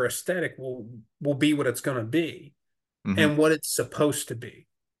whatever aesthetic will be what it's going to be Hmm. and what it's supposed to be.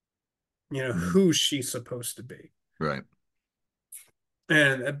 Hmm. Who she's supposed to be. Right.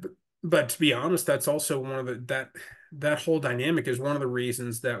 And but to be honest, that's also one of that whole dynamic is one of the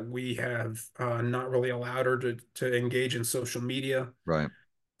reasons that we have not really allowed her to engage in social media. Right.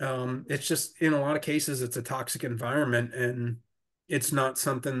 It's just in a lot of cases it's a toxic environment, and it's not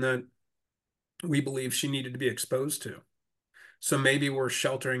something that we believe she needed to be exposed to. So maybe we're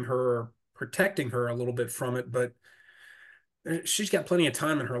sheltering her or protecting her a little bit from it, but she's got plenty of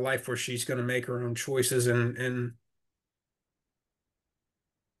time in her life where she's going to make her own choices, and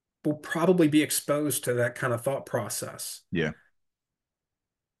will probably be exposed to that kind of thought process. Yeah.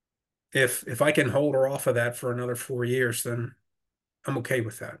 If I can hold her off of that for another 4 years, then I'm okay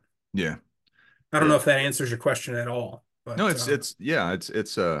with that. Yeah. I don't Yeah. know if that answers your question at all, No, but it's yeah,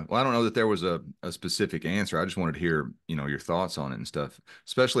 it's well, I don't know that there was a specific answer. I just wanted to hear, your thoughts on it and stuff,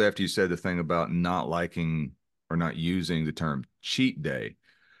 especially after you said the thing about not liking or not using the term cheat day.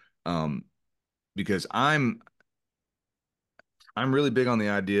 Um, because I'm really big on the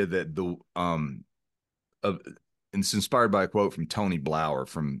idea that the of and it's inspired by a quote from Tony Blauer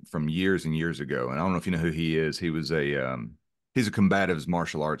from years and years ago. And I don't know if you know who he is. He's a combative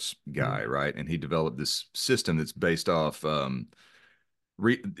martial arts guy, right? And he developed this system that's based off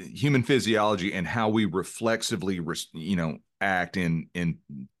human physiology and how we reflexively act in in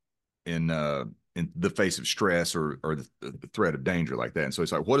the face of stress or the threat of danger like that. And so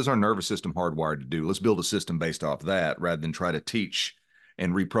it's like, what is our nervous system hardwired to do? Let's build a system based off that rather than try to teach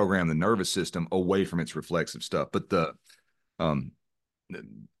and reprogram the nervous system away from its reflexive stuff. But um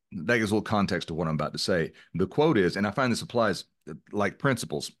that gives a little context to what I'm about to say. The quote is, and I find this applies like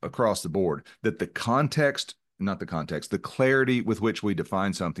principles across the board, that the clarity with which we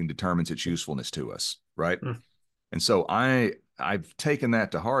define something determines its usefulness to us, right? mm, And so I've taken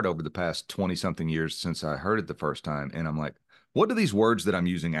that to heart over the past 20 something years since I heard it the first time. And I'm like, what do these words that I'm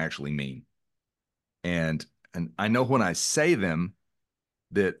using actually mean? And I know when I say them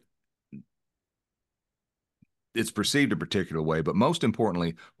that it's perceived a particular way, but most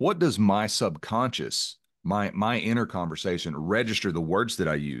importantly, what does my subconscious, my inner conversation register the words that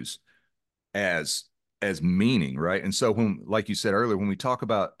I use as meaning, right? And so when, like you said earlier, when we talk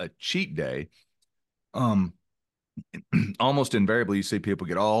about a cheat day, um almost invariably you see people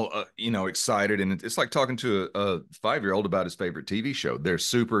get all excited, and it's like talking to a 5-year-old about his favorite TV show. They're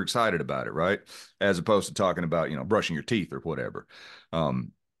super excited about it, right? As opposed to talking about brushing your teeth or whatever.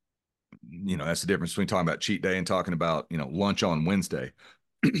 um that's the difference between talking about cheat day and talking about lunch on Wednesday.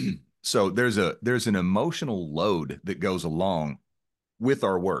 So there's an emotional load that goes along with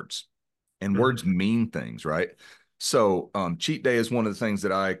our words, and Mhm. words mean things, right? So, cheat day is one of the things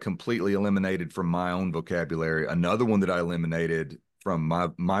that I completely eliminated from my own vocabulary. Another one that I eliminated from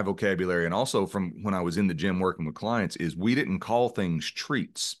my vocabulary, and also from when I was in the gym working with clients, is we didn't call things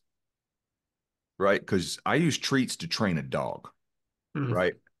treats, right? Because I use treats to train a dog, Mhm.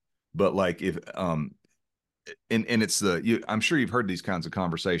 right? But like if and it's I'm sure you've heard these kinds of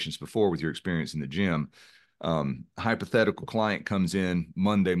conversations before with your experience in the gym. Hypothetical client comes in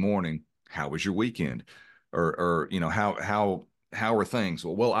Monday morning. How was your weekend? Or how are things?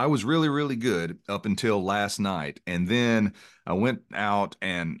 Well, I was really, really good up until last night. And then I went out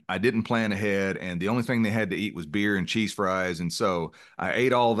and I didn't plan ahead. And the only thing they had to eat was beer and cheese fries. And so I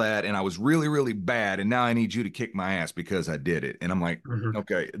ate all that and I was really, really bad. And now I need you to kick my ass because I did it. And I'm like, Mhm.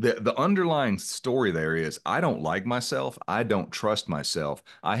 okay, the underlying story there is I don't like myself. I don't trust myself.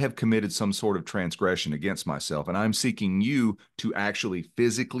 I have committed some sort of transgression against myself, and I'm seeking you to actually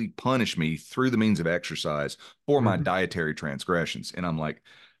physically punish me through the means of exercise for my Mhm. dietary transgressions. And I'm like,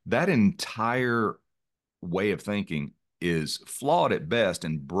 that entire way of thinking is flawed at best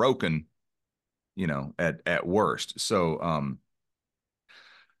and broken, at worst. So,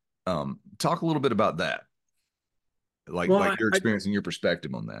 talk a little bit about that, like Well, your experience and your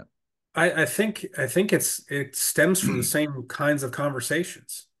perspective on that. I think it stems from the same kinds of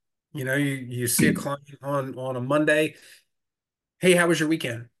conversations. You see a client on a Monday. Hey, how was your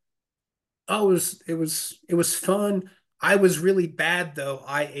weekend? Oh, it was fun. I was really bad though.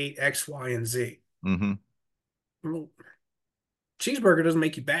 I ate X, Y, and Z. Mm-hmm. Well, cheeseburger doesn't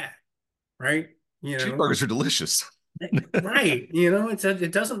make you bad, right? You know, Cheeseburgers are delicious. right?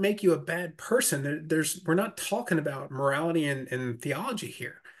 It doesn't make you a bad person. We're not talking about morality and theology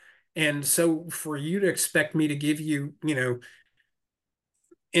here. And so for you to expect me to give you,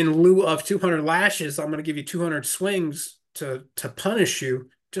 in lieu of 200 lashes, I'm going to give you 200 swings to punish you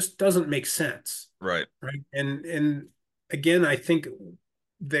just doesn't make sense, Right. right? And again, I think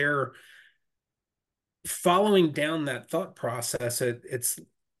they're following down that thought process.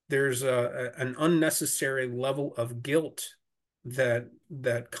 There's an unnecessary level of guilt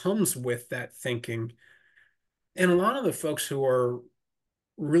that comes with that thinking. And a lot of the folks who are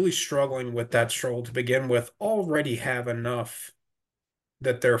really struggling with that struggle to begin with already have enough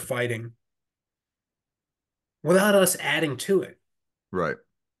that they're fighting without us adding to it, Right.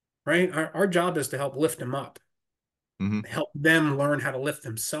 right? Our job is to help lift them up, Mm-hmm. help them learn how to lift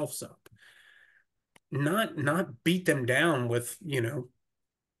themselves up, not beat them down with,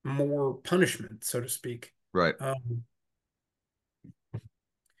 more punishment, so to speak. Right. Um,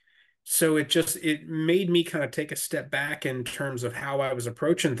 so it made me kind of take a step back in terms of how I was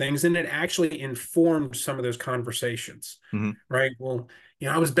approaching things, and it actually informed some of those conversations, Mm-hmm. right? Well,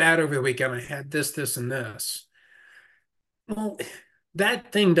 I was bad over the weekend. I had this, this, and this. Well,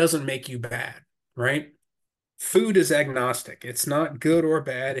 that thing doesn't make you bad, right? Food is agnostic. It's not good or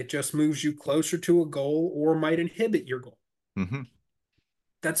bad. It just moves you closer to a goal or might inhibit your goal. Mm-hmm.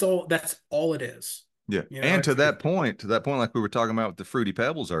 That's all it is. Yeah. You know, And if, if to that point, like we were talking about with the Fruity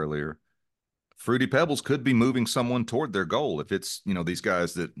Pebbles earlier, Fruity Pebbles could be moving someone toward their goal if it's, these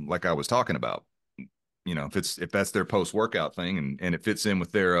guys that like I was talking about, if that's their post workout thing and it fits in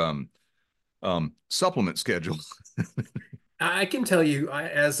with their supplement schedule. I can tell you,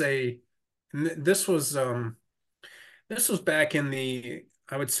 this was back in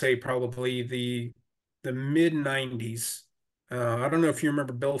I would say probably the mid '90s. I don't know if you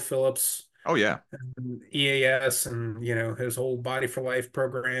remember Bill Phillips, Oh yeah. EAS, and his whole Body for Life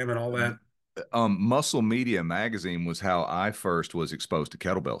program and all that. Muscle Media magazine was how I first was exposed to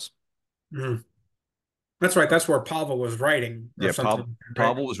kettlebells. Mhm. That's right. That's where Pavel was writing or Yeah, something, right?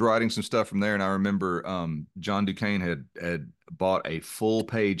 Pavel was writing some stuff from there, and I remember John Duquesne had bought a full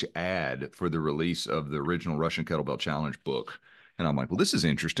page ad for the release of the original Russian Kettlebell Challenge book, and I'm like, well, this is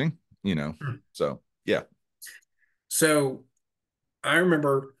interesting, you know. Hmm. So yeah. So I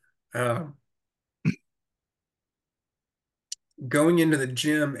remember uh, going into the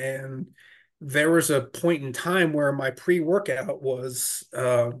gym, and there was a point in time where my pre-workout was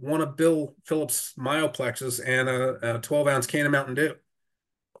one of Bill Phillips' Myoplexes and a 12-ounce can of Mountain Dew.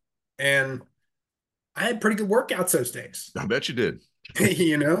 And I had pretty good workouts those days, I bet you did.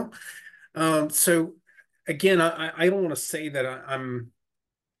 you know? So again, I don't want to say that I'm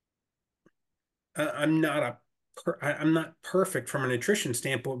not a I'm not perfect from a nutrition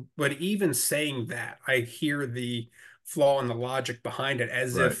standpoint, but even saying that, I hear the flaw in the logic behind it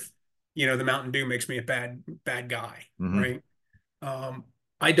as Right. if, the Mountain Dew makes me a bad guy, Hmm. right? Um,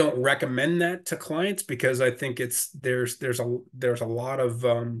 I don't recommend that to clients because I think there's a lot of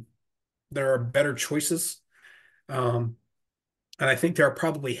there are better choices. Um, and I think there are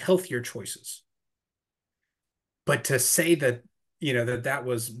probably healthier choices. But to say that, that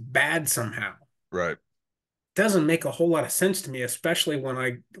was bad somehow Right. doesn't make a whole lot of sense to me, especially when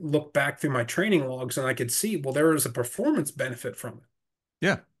I look back through my training logs and I could see, well, there was a performance benefit from it.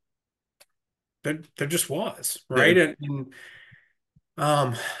 Yeah. There just was, Yeah. right? And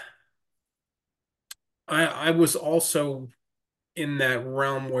um, I was also in that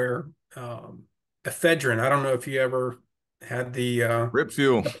realm where ephedrine. I don't know if you ever had Rip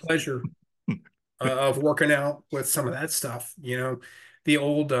fuel. the pleasure of working out with some of that stuff. The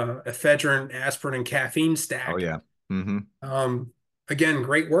old ephedrine, aspirin, and caffeine Oh stack. yeah. Hmm. Um, Again,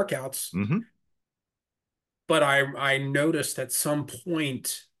 great workouts, Hmm. but I noticed at some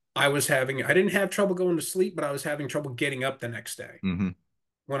point I didn't have trouble going to sleep, but I was having trouble getting up the next day Hmm.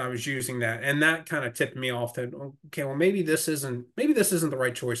 when I was using that. And that kind of tipped me off that, okay, well, maybe this isn't the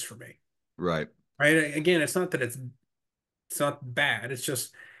right choice for me. Right. Right. Again, it's not that it's not bad. It's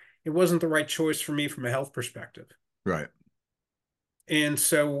just it wasn't the right choice for me from a health perspective. Right. And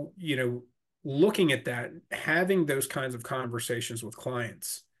so, looking at that, having those kinds of conversations with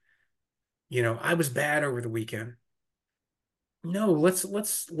clients, I was bad over the weekend. No, let's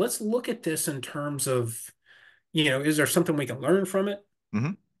look at this in terms of, is there something we can learn from it?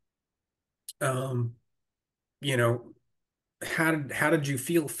 Hmm. Um, you know, how did you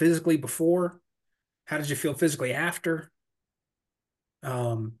feel physically before? How did you feel physically after?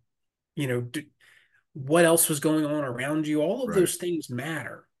 Um, you know, d what else was going on around you? All of Right. those things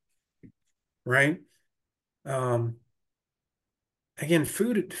matter, right? Um, Again,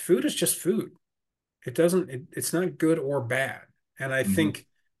 food is just food. It's not good or bad. And Hmm.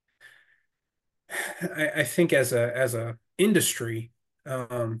 I think as a industry,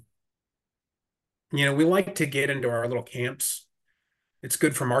 um, we like to get into our little camps. It's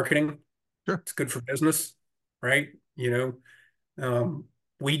good for marketing. Sure. It's good for business, right?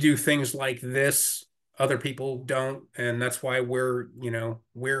 We do things like this. Other people don't, and that's why we're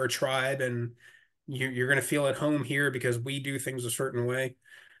a tribe, and you're going to feel at home here because we do things a certain way.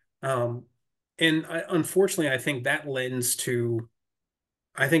 Um, and unfortunately, I think that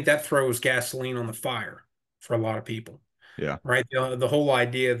throws gasoline on the fire for a lot of people, Yeah. right? The whole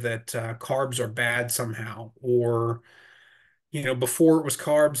idea that carbs are bad somehow, or before it was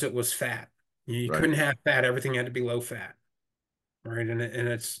carbs, it was fat. You Right. couldn't have fat; everything had to be low fat, right? And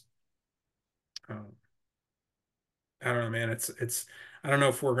it's, um, I don't know, man. I don't know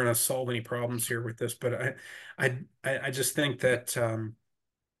if we're going to solve any problems here with this, but I just think that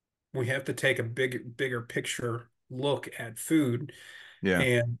we have to take a bigger picture look at food Yeah.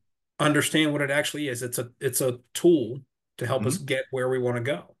 and understand what it actually is. It's a tool to help us Hmm. get where we want to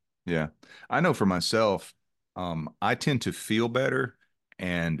go. Yeah. I know for myself, I tend to feel better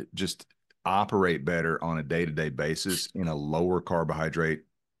and just operate better on a day-to-day basis in a lower carbohydrate,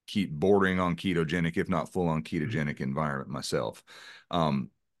 keep bordering on ketogenic, if not full on Mhm. ketogenic environment myself. Um,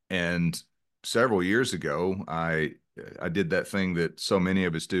 and several years ago, I did that thing that so many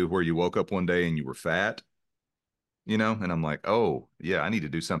of us do where you woke up one day and you were fat, and I'm like, oh yeah, I need to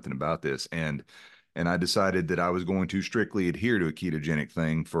do something about this. And I decided that I was going to strictly adhere to a ketogenic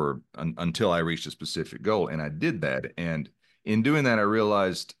thing until I reached a specific goal. And I did that. And in doing that, I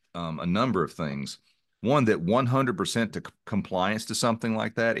realized a number of things. One, that 100% compliance to something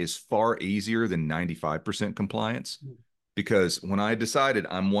like that is far easier than 95% compliance. Because when I decided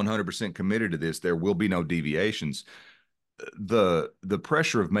I'm 100% committed to this, there will be no deviations. The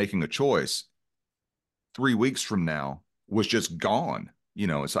pressure of making a choice 3 weeks from now was just gone.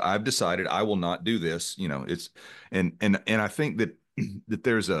 So I've decided I will not do this. It's and I think that that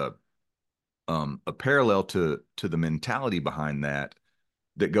there's a parallel to the mentality behind that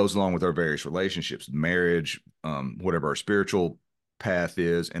goes along with our various relationships, marriage, whatever our spiritual path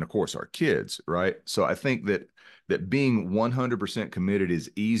is, and of course our kids, right? So I think that being 100% committed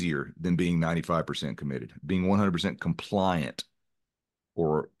is easier than being 95% committed. Being 100% compliant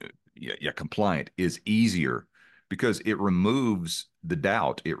or yeah, compliant is easier because it removes the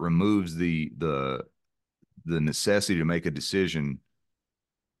doubt. It removes the necessity to make a decision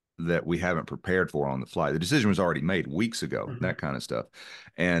that we haven't prepared for on the fly. The decision was already made weeks ago, Mhm. that kind of stuff.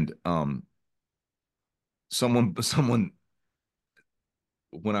 And someone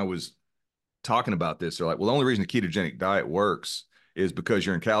when I was talking about this, they're like, well, the only reason the ketogenic diet works is because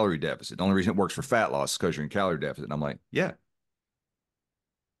you're in calorie deficit. The only reason it works for fat loss is because you're in calorie deficit. And I'm like, yeah,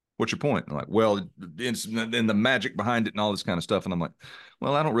 what's your point? And I'm like, well, it's and the magic behind it and all this kind of stuff. And I'm like,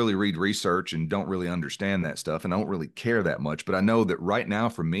 well, I don't really read research and don't really understand that stuff. And I don't really care that much. But I know that right now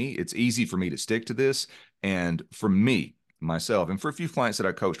for me, it's easy for me to stick to this. And for me, myself, and for a few clients that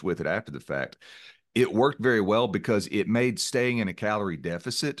I coached with it after the fact, it worked very well because it made staying in a calorie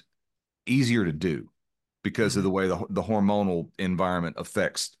deficit easier to do because of Mhm. the way the hormonal environment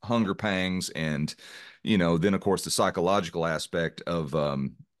affects hunger pangs and then of course the psychological aspect of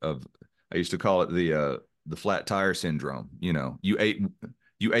I used to call it the flat tire syndrome. You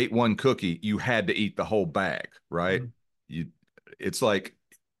ate one cookie, you had to eat the whole bag, right? Mhm. You It's like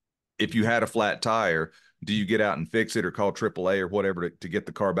if you had a flat tire, do you get out and fix it or call AAA or whatever to get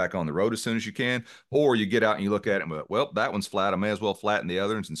the car back on the road as soon as you can? Or you get out and you look at it and go, well, that one's flat. I may as well flatten the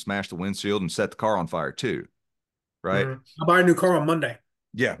other ones and smash the windshield and set the car on fire too, right? Mhm. I'll buy a new car on Monday.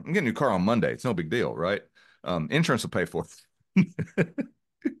 Yeah, I'm getting a new car on Monday. It's no big deal, right? Insurance will pay for it.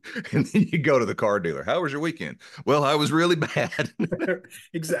 And then you go to the car dealer. How was your weekend? Well, I was really bad.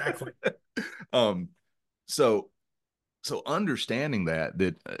 Exactly. um, so so understanding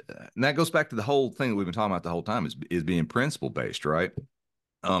and that goes back to the whole thing that we've been talking about the whole time is being principle based, right?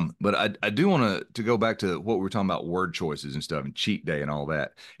 But I do want to go back to what we were talking about, word choices and stuff and cheat day and all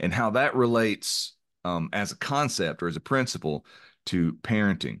that, and how that relates as a concept or as a principle to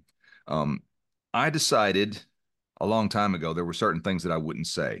parenting. Um, I decided a long time ago there were certain things that I wouldn't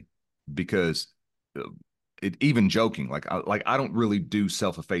say because uh, even joking, like I don't really do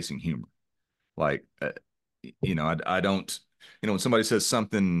self-effacing humor. Like I don't, when somebody says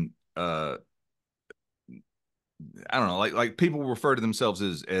something I don't know, like people refer to themselves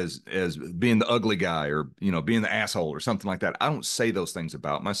as being the ugly guy or being the asshole or something like that. I don't say those things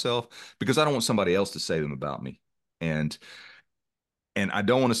about myself because I don't want somebody else to say them about me. And and I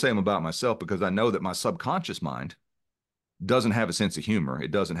don't want to say them about myself because I know that my subconscious mind doesn't have a sense of humor. It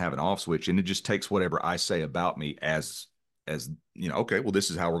doesn't have an off switch, and it just takes whatever I say about me as okay, well,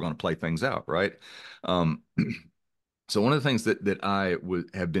 this is how we're going to play things out, right? Um, So one of the things that I would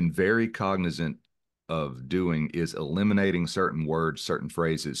have been very cognizant of doing is eliminating certain words, certain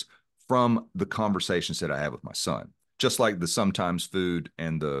phrases from the conversations that I have with my son, just like the sometimes food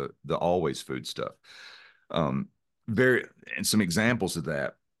and the always food stuff. Um, very and some examples of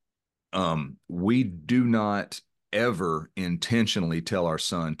that. We do not ever intentionally tell our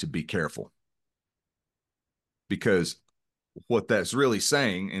son to be careful because what that's really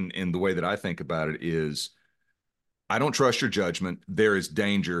saying in the way that I think about it is I don't trust your judgment. There is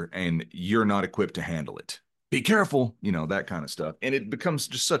danger, and you're not equipped to handle it. Be careful, that kind of stuff. And it becomes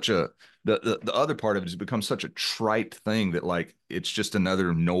just such the other part of it has become such a trite thing that like it's just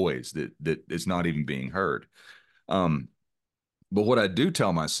another noise that is not even being heard. Um, but what I do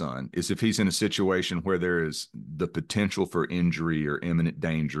tell my son is if he's in a situation where there is the potential for injury or imminent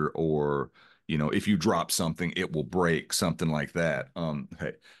danger, or, if you drop something, it will break, something like that.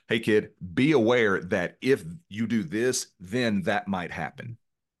 Hey, kid, be aware that if you do this, then that might happen.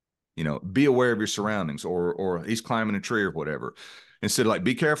 Be aware of your surroundings, or he's climbing a tree or whatever. Instead of like,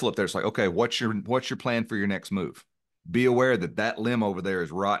 be careful up there. It's like, okay, what's your plan for your next move? Be aware that that limb over there is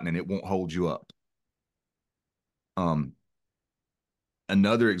rotten and it won't hold you up. Um,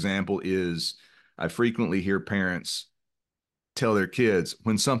 Another example is I frequently hear parents tell their kids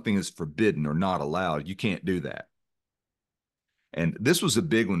when something is forbidden or not allowed, you can't do that. And this was a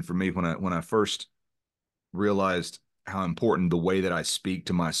big one for me when I first realized how important the way that I speak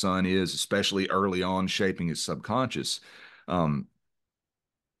to my son is, especially early on, shaping his subconscious. Um,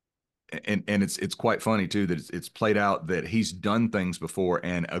 and it's quite funny too that it's played out that he's done things before,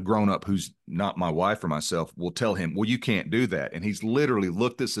 and a grown up who's not my wife or myself will tell him, well, you can't do that, and he's literally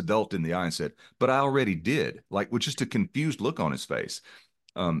looked this adult in the eye and said, but I already did, like with just a confused look on his face.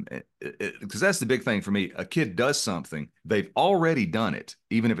 Because that's the big thing for me. A kid does something, they've already done it,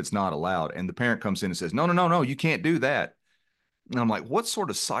 even if it's not allowed, and the parent comes in and says, no, no, no, no, you can't do that. And I'm like, what sort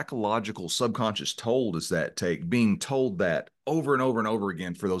of psychological subconscious toll does that take? Being told that over and over and over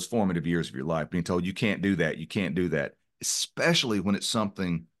again for those formative years of your life, being told you can't do that, you can't do that, especially when it's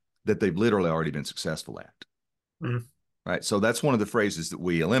something that they've literally already been successful at. Mhm. Right. So that's one of the phrases that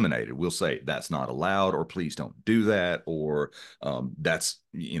we eliminated. We'll say that's not allowed, or please don't do that, or that's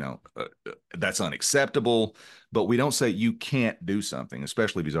unacceptable. But we don't say you can't do something,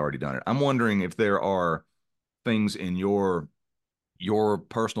 especially if he's already done it. I'm wondering if there are things in your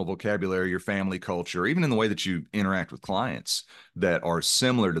personal vocabulary, your family culture, even in the way that you interact with clients that are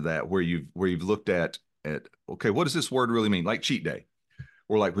similar to that, where you've looked at okay, what does this word really mean? Like cheat day,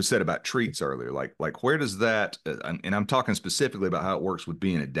 or like we said about treats earlier, like where does that and I'm talking specifically about how it works with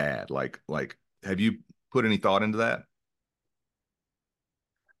being a dad. Like have you put any thought into that?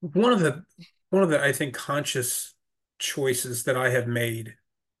 One of the I think conscious choices that I have made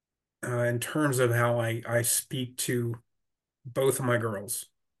in terms of how I speak to both of my girls.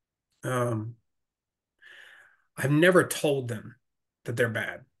 Um, I've never told them that they're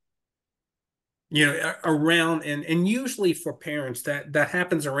bad. Around and usually for parents that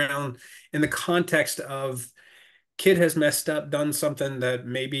happens around in the context of kid has messed up, done something that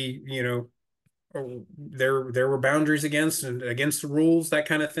maybe, there were boundaries against and against the rules, that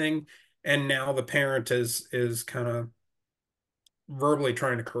kind of thing. And now the parent is kind of verbally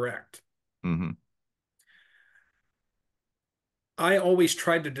trying to correct. Mm-hmm. I always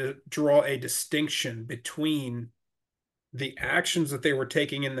tried to draw a distinction between the actions that they were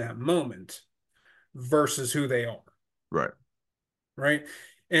taking in that moment versus who they are, Right. right?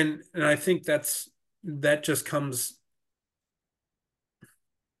 And I think that just comes.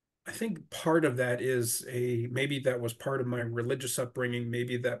 I think part of that is a maybe that was part of my religious upbringing.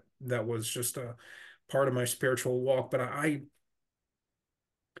 Maybe that was just a part of my spiritual walk. But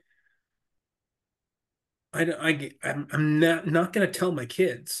I'm not going to tell my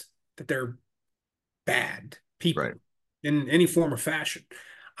kids that they're bad Right. people in any form or fashion.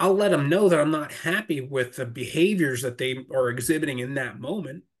 I'll let them know that I'm not happy with the behaviors that they are exhibiting in that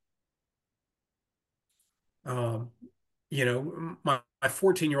moment. Um, my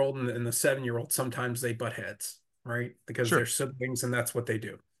 14-year-old and the 7-year-old, sometimes they butt heads, right? Because they're Sure. siblings and that's what they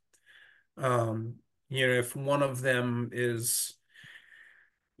do. Um, if one of them is,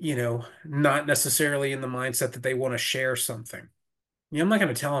 not necessarily in the mindset that they want to share something, I'm not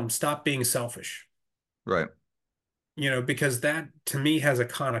going to tell them stop being selfish, Right. because that to me has a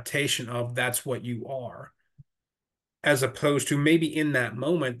connotation of that's what you are, as opposed to maybe in that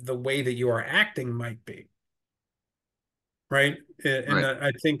moment, the way that you are acting might be, right? And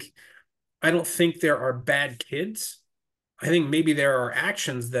Right. I don't think there are bad kids. I think maybe there are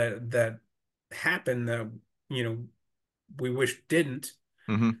actions that happen that, you know, we wish didn't.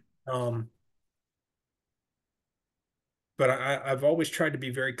 Mm-hmm. Um, but I've always tried to be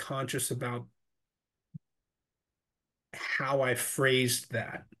very conscious about how I phrased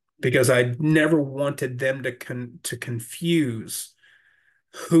that because I never wanted them to confuse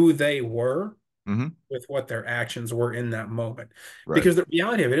who they were Mm-hmm. with what their actions were in that moment. Right. Because the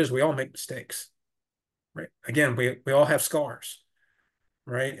reality of it is we all make mistakes, right? Again, we all have scars,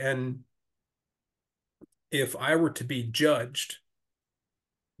 right? And if I were to be judged,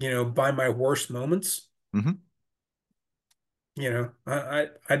 by my worst moments, Mm-hmm.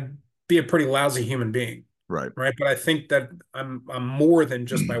 I'd be a pretty lousy human being, Right. right? But I think that I'm more than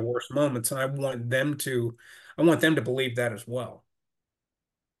just my worst moments, and I want them to believe that as well.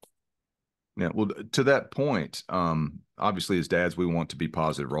 Yeah, well, to that point, obviously as dads, we want to be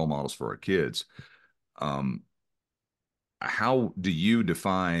positive role models for our kids. Um, how do you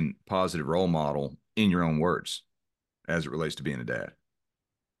define positive role model in your own words as it relates to being a dad?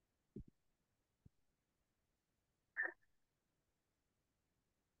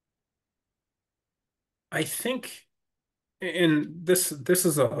 I think, and this kind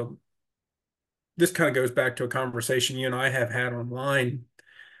of goes back to a conversation you and I have had online.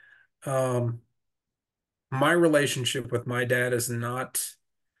 Um, my relationship with my dad is not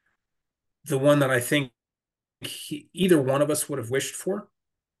the one that I think either one of us would have wished for.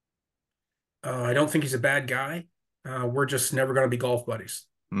 I don't think he's a bad guy. We're just never going to be golf buddies,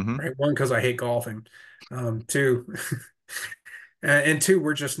 Mm-hmm. right? One, because I hate golfing. Two, and two,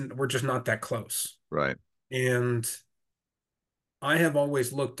 we're just not that close. Right. And I have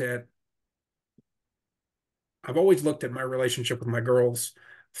always looked at I've always looked at my relationship with my girls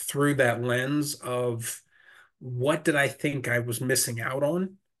through that lens of what did I think I was missing out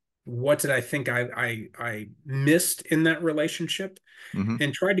on? What did I think I missed in that relationship? Mm-hmm.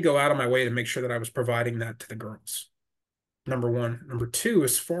 And tried to go out of my way to make sure that I was providing that to the girls. Number one. Number two,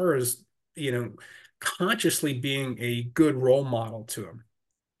 as far as, you know, consciously being a good role model to them,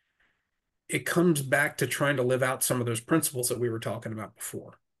 it comes back to trying to live out some of those principles that we were talking about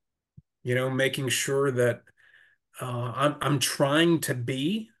before. Making sure that I'm trying to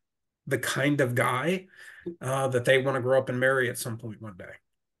be the kind of guy that they want to grow up and marry at some point one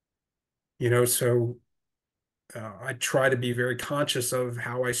day. So I try to be very conscious of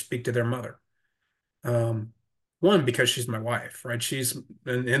how I speak to their mother. Um, One, because she's my wife, right? She's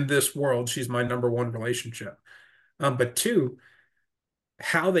in this world, she's my number one relationship. But two,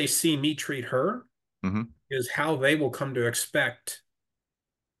 how they see me treat her Mm-hmm. is how they will come to expect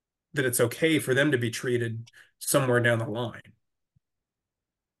that it's okay for them to be treated somewhere down the line.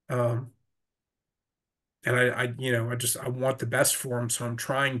 Um, and I want the best for him, so I'm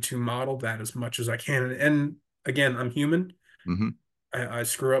trying to model that as much as I can. And again, I'm human. Hmm. I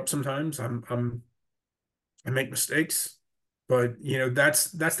screw up sometimes. I make mistakes, but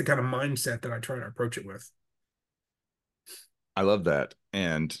that's the kind of mindset that I try to approach it with. I love that.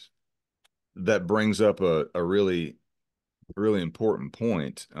 And that brings up a really important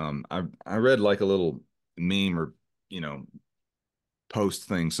point. I read like a little meme or, you know, post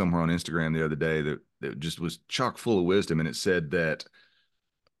thing somewhere on Instagram the other day that just was chock full of wisdom. And it said that,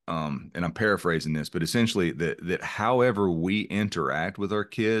 and I'm paraphrasing this, but essentially that however we interact with our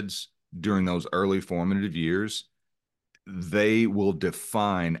kids during those early formative years, they will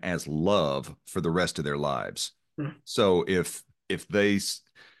define as love for the rest of their lives. So if they,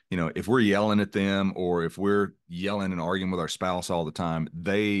 if we're yelling at them or if we're yelling and arguing with our spouse all the time,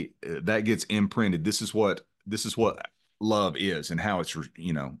 they that gets imprinted. This is what love is and how it's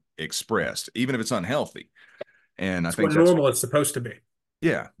expressed, even if it's unhealthy. And I It's think what that's normal is supposed to be.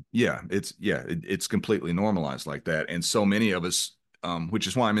 it's completely normalized like that. And so many of us, which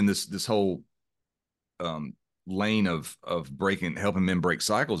is why I'm in this whole um, lane of breaking, helping men break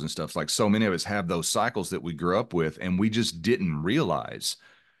cycles and stuff. Like so many of us have those cycles that we grew up with, and we just didn't realize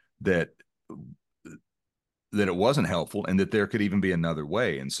that that it wasn't helpful and that there could even be another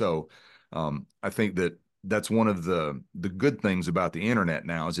way. And so I think that that's one of the good things about the internet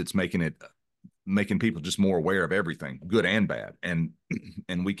now is it's making people just more aware of everything, good and bad. And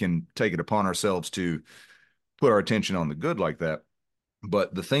we can take it upon ourselves to put our attention on the good like that.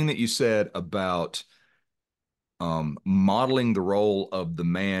 But the thing that you said about modeling the role of the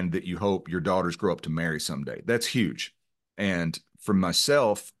man that you hope your daughters grow up to marry someday. That's huge. And for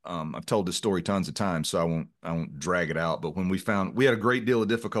myself, I've told this story tons of times, so I won't drag it out. But when we had a great deal of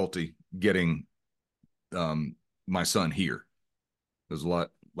difficulty getting my son here. There's a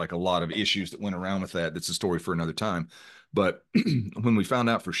lot of issues that went around with that. That's a story for another time. But when we found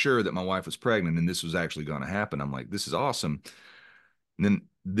out for sure that my wife was pregnant and this was actually going to happen, I'm like, this is awesome. And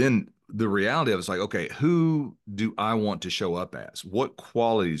then the reality of it's like, okay, who do I want to show up as? What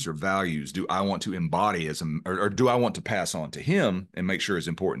qualities or values do I want to embody or do I want to pass on to him and make sure it's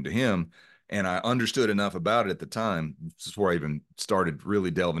important to him? And I understood enough about it at the time. This is where I even started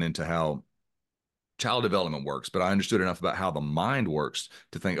really delving into how child development works, but I understood enough about how the mind works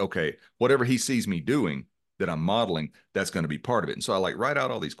to think, okay, whatever he sees me doing that I'm modeling, that's going to be part of it. And so I like write out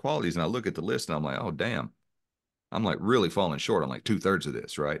all these qualities and I look at the list and I'm like, oh, damn, I'm like really falling short on like 2/3 of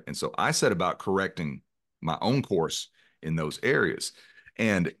this, right? And so I set about correcting my own course in those areas.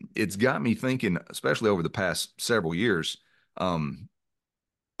 And it's got me thinking, especially over the past several years, um,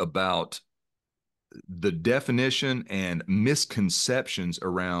 about the definition and misconceptions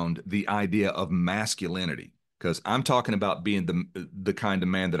around the idea of masculinity. Because I'm talking about being the kind of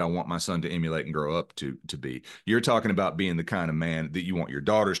man that I want my son to emulate and grow up to be. You're talking about being the kind of man that you want your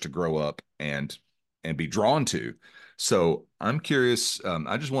daughters to grow up and be drawn to. So I'm curious.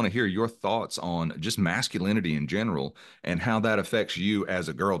 I just want to hear your thoughts on just masculinity in general and how that affects you as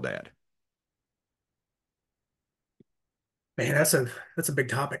a girl dad. Man, that's a big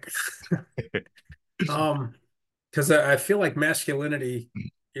topic. Um, because I feel like masculinity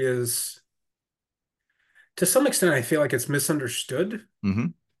is, to some extent, I feel like it's misunderstood.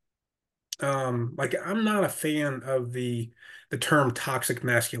 Mm-hmm. Like I'm not a fan of the term toxic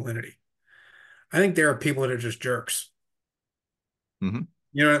masculinity. I think there are people that are just jerks,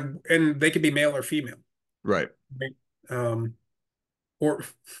 Mm-hmm. and they could be male or female. Right. Right? Um, or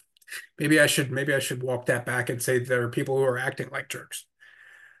maybe I should walk that back and say there are people who are acting like jerks.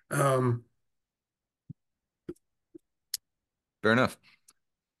 Um, Fair enough.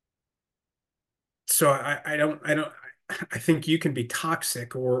 so I don't I think you can be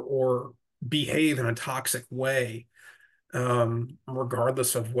toxic or behave in a toxic way,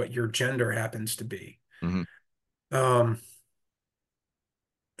 regardless of what your gender happens to be. Mm-hmm. Um,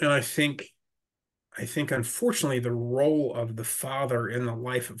 and I think unfortunately the role of the father in the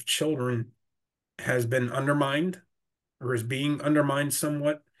life of children has been undermined or is being undermined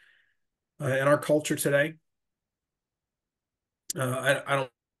somewhat in our culture today. I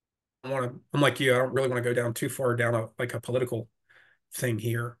don't want to. I'm like you. I don't really want to go down too far down like a political thing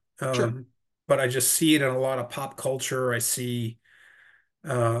here. Sure. But I just see it in a lot of pop culture. I see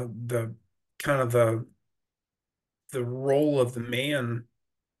the kind of the role of the man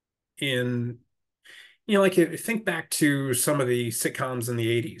in, like think back to some of the sitcoms in the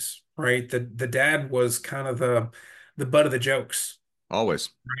 80s, right? The dad was kind of the butt of the jokes, Always.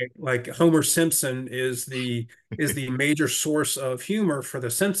 right? Like Homer Simpson is the major source of humor for the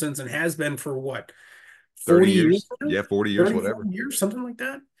Simpsons and has been for what, 30 40 years years. now? Yeah, 40 years, 30, whatever. 40 years, something like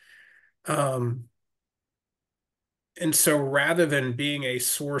that. Um, and so rather than being a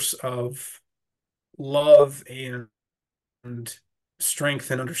source of love and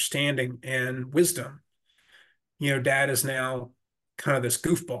strength and understanding and wisdom, dad is now kind of this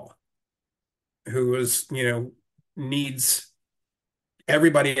goofball who needs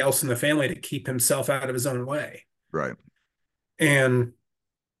everybody else in the family to keep himself out of his own way. Right. And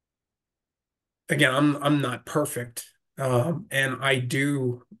again, I'm not perfect. And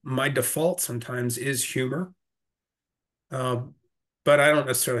my default sometimes is humor. Um, but I don't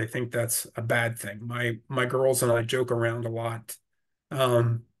necessarily think that's a bad thing. My girls and I joke around a lot.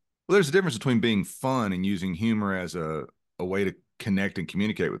 Um, Well, there's a difference between being fun and using humor as a way to connect and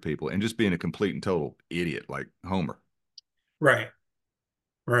communicate with people and just being a complete and total idiot like Homer. right,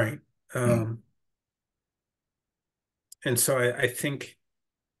 right. Um, and so I think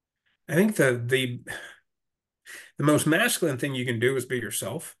the most masculine thing you can do is be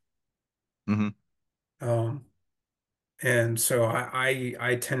yourself. Mm-hmm. Um, and so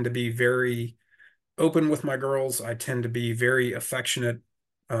I tend to be very open with my girls. I tend to be very affectionate.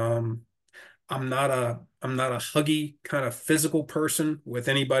 Um, I'm not a huggy kind of physical person with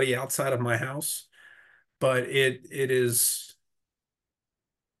anybody outside of my house, but it is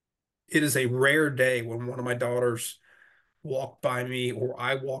a rare day when one of my daughters walk by me or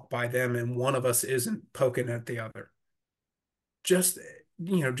I walk by them and one of us isn't poking at the other. Just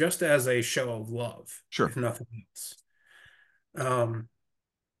just as a show of love, Sure. if nothing else. Um,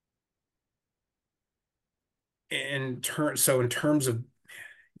 so in terms of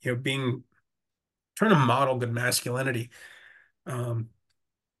being trying to model good masculinity, um,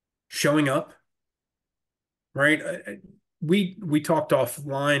 showing up, right? We talked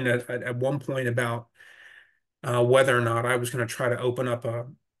offline at one point about whether or not I was going to try to open up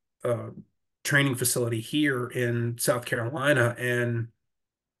a training facility here in South Carolina, and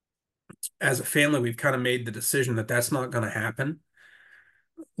as a family, we've kind of made the decision that that's not going to happen,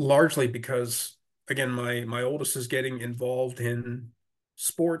 largely because, again, my oldest is getting involved in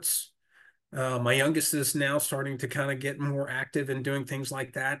sports. My youngest is now starting to kind of get more active in doing things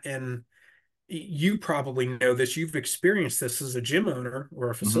like that. And you probably know this. You've experienced this as a gym owner or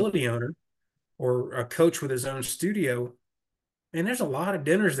a Mm-hmm. facility owner or a coach with his own studio. And there's a lot of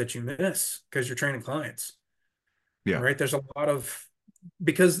dinners that you miss because you're training clients, Yeah. right? There's a lot of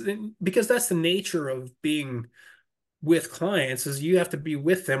because that's the nature of being with clients is you have to be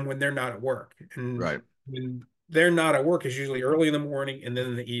with them when they're not at work. And Right. when they're not at work is usually early in the morning and then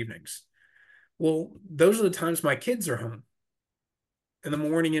in the evenings. Well, those are the times my kids are home in the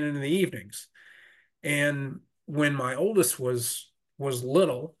morning and in the evenings. And when my oldest was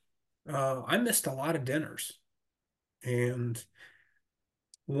little, I missed a lot of dinners. And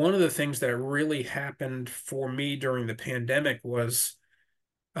one of the things that really happened for me during the pandemic was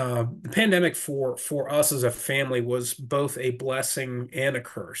the pandemic for us as a family was both a blessing and a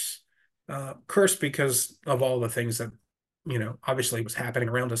curse. Curse because of all the things that obviously was happening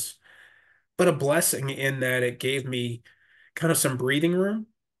around us, but a blessing in that it gave me kind of some breathing room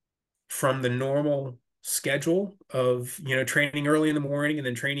from the normal schedule of training early in the morning and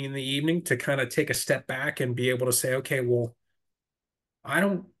then training in the evening to kind of take a step back and be able to say, okay, well, I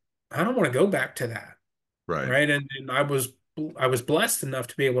don't I don't want to go back to that, Right. right? And I was blessed enough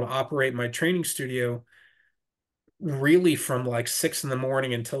to be able to operate my training studio really from like 6 in the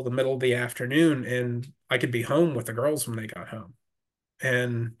morning until the middle of the afternoon, and I could be home with the girls when they got home.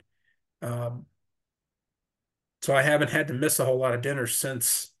 And um, so I haven't had to miss a whole lot of dinners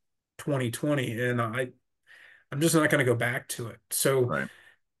since 2020, and I'm just not going to go back to it. So Right.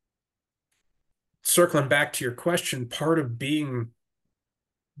 circling back to your question, part of being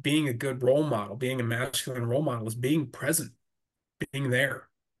a good role model, being a masculine role model is being present, being there,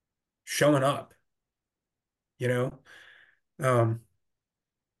 showing up, you know. Um,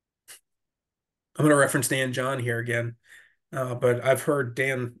 I'm going to reference Dan John here again, but I've heard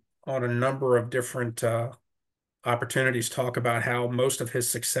Dan on a number of different opportunities talk about how most of his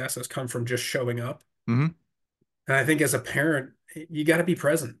success has come from just showing up. Mm-hmm. And I think as a parent, you got to be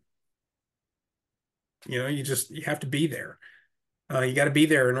present. You have to be there. You got to be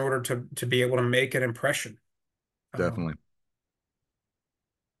there in order to be able to make an impression. Um, Definitely.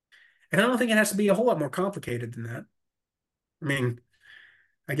 and I don't think it has to be a whole lot more complicated than that. I mean,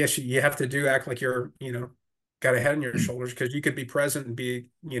 I guess you have to do act like you're, got a head on your shoulders because you could be present and be,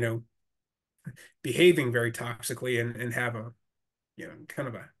 behaving very toxically and have a, kind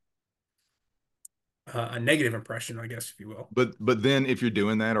of a negative impression, I guess, if you will. But then if you're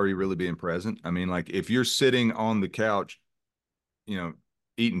doing that, are you really being present? I mean, like if you're sitting on the couch, you know,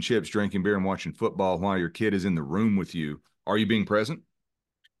 eating chips, drinking beer, and watching football while your kid is in the room with you, are you being present?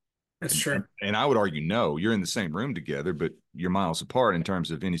 That's And, true. and I would argue, no, you're in the same room together, but you're miles apart in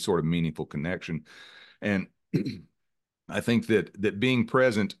terms of any sort of meaningful connection. And I think that being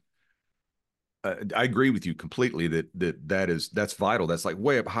present, I agree with you completely that's vital. That's like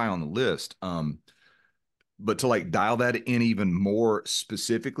way up high on the list. But to like dial that in even more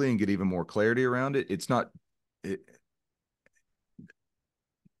specifically and get even more clarity around it, it's not it,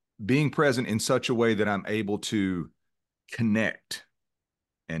 being present in such a way that I'm able to connect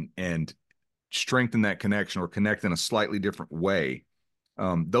and strengthen that connection or connect in a slightly different way.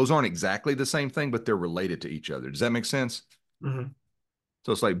 Those aren't exactly the same thing, but they're related to each other. Does that make sense? Hmm.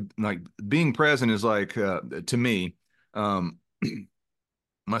 So it's like being present is like to me, um,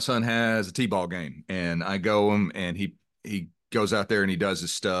 my son has a t-ball game and I go him and he goes out there and he does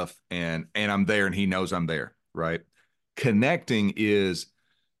his stuff and I'm there and he knows I'm there, right? Connecting is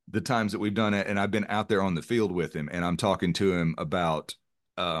the times that we've done it and I've been out there on the field with him and I'm talking to him about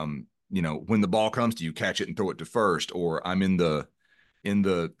when the ball comes to you, catch it and throw it to first, or I'm in the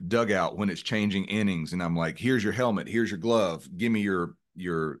dugout when it's changing innings and I'm like, here's your helmet, here's your glove, give me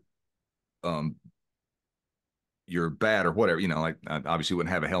um your bat or whatever, like I obviously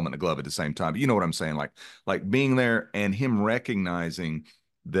wouldn't have a helmet and a glove at the same time, but you know what I'm saying? Like being there and him recognizing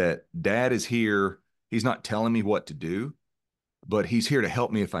that dad is here. He's not telling me what to do, but he's here to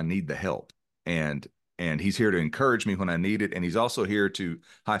help me if I need the help. And he's here to encourage me when I need it. And he's also here to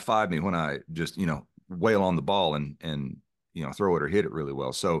high five me when I just, wail on the ball and throw it or hit it really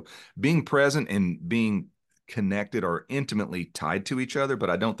well. So being present and being connected are intimately tied to each other, but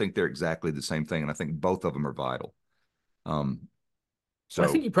I don't think they're exactly the same thing. And I think both of them are vital. Um, Well, I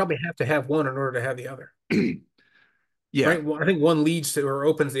so think you probably have to have one in order to have the other, yeah, right? Well, I think one leads to or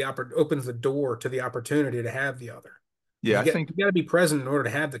opens the door to the opportunity to have the other. yeah, I think, You got to be present in order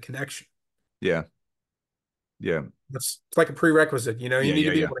to have the connection. yeah, yeah, It's like a prerequisite. You yeah, need yeah,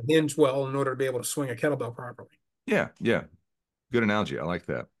 to be yeah, able to hinge well in order to be able to swing a kettlebell properly. yeah, yeah. Good analogy. I like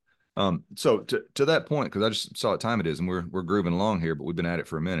that. So to that point, because I just saw what time it is, and we're grooving along here, but we've been at it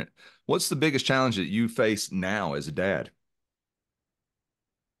for a minute. What's the biggest challenge that you face now as a dad?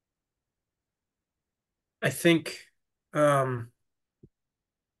 I think um,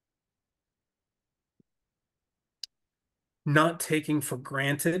 not taking for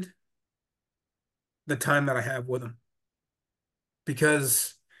granted the time that I have with them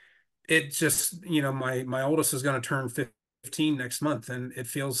because it just, my oldest is going to turn 15 next month, and it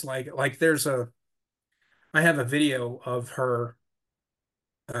feels like I have a video of her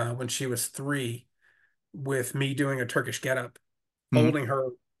when she was 3 with me doing a Turkish getup, Mm-hmm. holding her,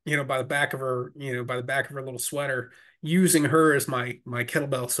 by the back of her, by the back of her little sweater, using her as my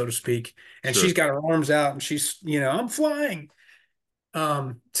kettlebell, so to speak. And she's Sure. got her arms out and she's, I'm flying.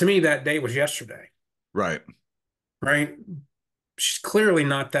 To me, that day was yesterday, Right. right? She's clearly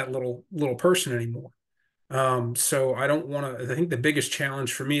not that little person anymore. So I don't want to, I think the biggest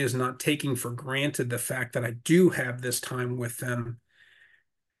challenge for me is not taking for granted the fact that I do have this time with them,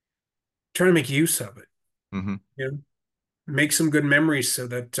 trying to make use of it, Mm-hmm. you know, make some good memories so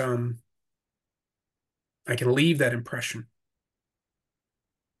that I can leave that impression.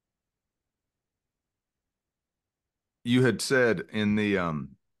 You had said in the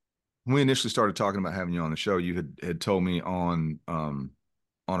when we initially started talking about having you on the show, you had told me on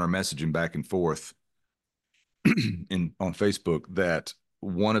our messaging back and forth in on Facebook that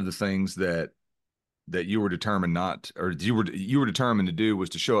one of the things that you were determined not, or you were determined to do was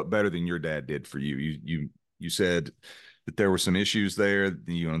to show up better than your dad did for you. You said that there were some issues there.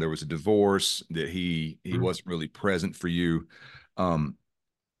 There was a divorce, that he Mhm. wasn't really present for you. Um,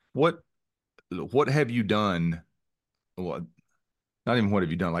 what what have you done? Well, not even what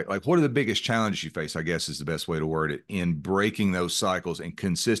have you done. Like what are the biggest challenges you face? I guess is the best way to word it, in breaking those cycles and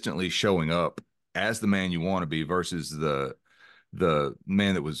consistently showing up as the man you want to be versus the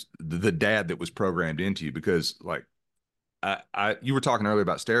man that was the dad that was programmed into you. Because like you were talking earlier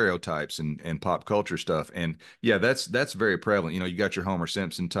about stereotypes and pop culture stuff, and yeah, that's very prevalent. You got your Homer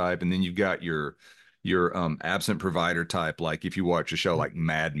Simpson type, and then you've got your absent provider type. Like if you watch a show like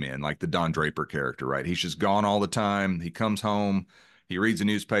Mad Men, like the Don Draper character, right? He's just gone all the time. He comes home, he reads a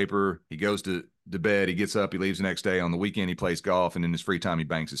newspaper, he goes to bed, he gets up, he leaves the next day. On the weekend, he plays golf, and in his free time, he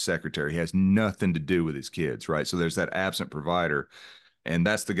bangs his secretary. He has nothing to do with his kids, right? So there's that absent provider, and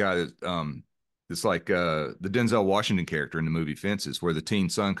that's the guy that it's like the Denzel Washington character in the movie Fences, where the teen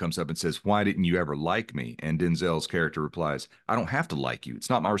son comes up and says, "Why didn't you ever like me?" And Denzel's character replies, "I don't have to like you. It's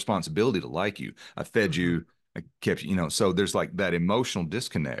not my responsibility to like you. I fed Mhm. you, I kept you." So there's like that emotional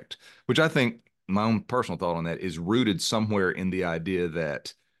disconnect, which I think my own personal thought on that is rooted somewhere in the idea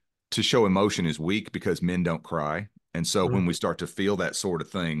that to show emotion is weak because men don't cry. And so when we start to feel that sort of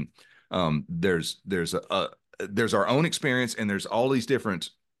thing, there's our own experience, and there's all these different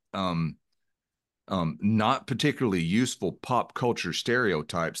um, not particularly useful pop culture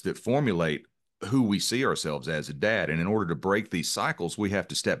stereotypes that formulate who we see ourselves as a dad. And in order to break these cycles, we have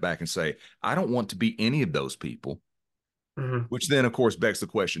to step back and say, I don't want to be any of those people. Mhm. Which then, of course, begs the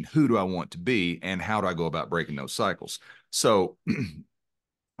question, who do I want to be and how do I go about breaking those cycles? So, like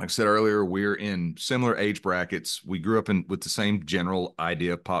I said earlier, we're in similar age brackets. We grew up with the same general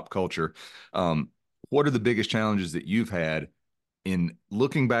idea of pop culture. Um, what are the biggest challenges that you've had in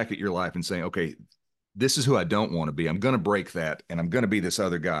looking back at your life and saying, okay, this is who I don't want to be. I'm going to break that and I'm going to be this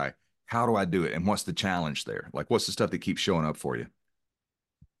other guy. How do I do it? And what's the challenge there? Like, what's the stuff that keeps showing up for you?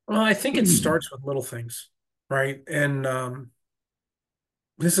 Well, I think it starts with little things, right? And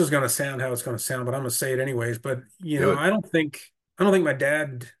this is going to sound how it's going to sound, but I'm going to say it anyways. But Do it. I don't think my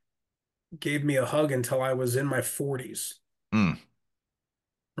dad gave me a hug until I was in my 40s, Mm,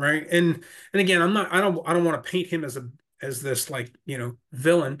 right? And again, I don't want to paint him as this like,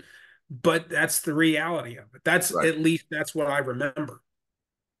 villain, but that's the reality of it. That's right. at least that's what I remember.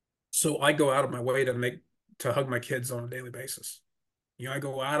 So I go out of my way to hug my kids on a daily basis. I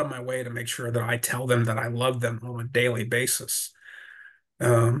go out of my way to make sure that I tell them that I love them on a daily basis.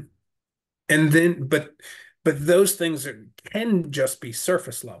 Um, and then, but those things can just be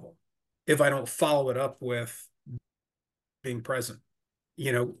surface level if I don't follow it up with being present.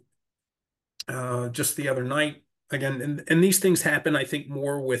 You know, just the other night, again, and these things happen, I think,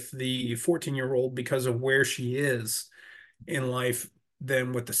 more with the 14-year-old because of where she is in life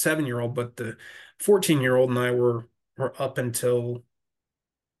than with the 7-year-old. But the 14-year-old and I were up until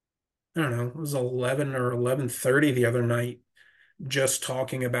I don't know, it was 11 or 11:30 the other night, just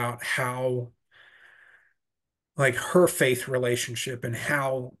talking about how like her faith relationship and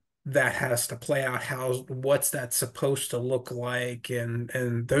how that has to play out, how what's that supposed to look like and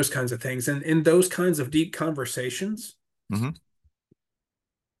those kinds of things. And in those kinds of deep conversations Mm-hmm.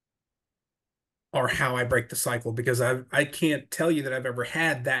 are how I break the cycle because I can't tell you that I've ever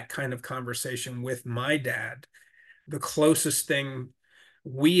had that kind of conversation with my dad. The closest thing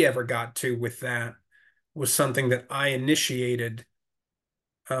we ever got to with that was something that I initiated.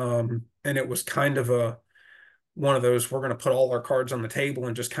 And it was kind of a one of those we're going to put all our cards on the table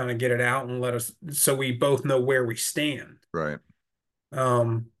and just kind of get it out and let us so we both know where we stand. Right.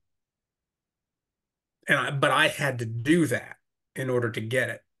 Um, but I had to do that in order to get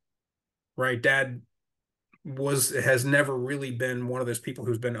it right. Dad has never really been one of those people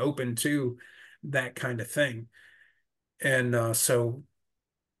who's been open to that kind of thing, and so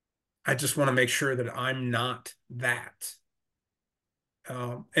I just want to make sure that I'm not that.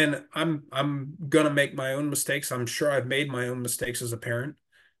 And I'm gonna make my own mistakes. I'm sure I've made my own mistakes as a parent.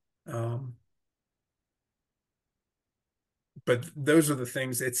 Um, but those are the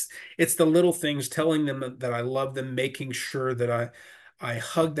things. It's the little things, telling them that I love them, making sure that I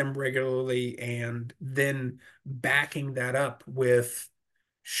hug them regularly, and then backing that up with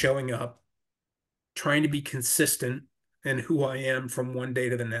showing up, trying to be consistent in who I am from one day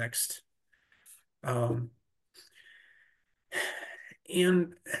to the next. Um,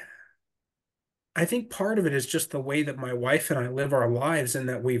 and I think part of it is just the way that my wife and I live our lives, and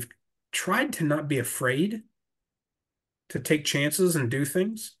that we've tried to not be afraid to take chances and do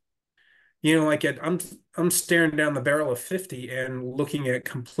things. Like I'm staring down the barrel of 50 and looking at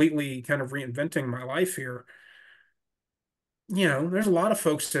completely kind of reinventing my life here. There's a lot of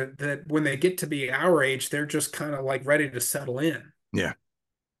folks that when they get to be our age, they're just kind of like ready to settle in. Yeah.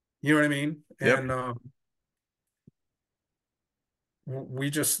 You know what I mean? Yep. And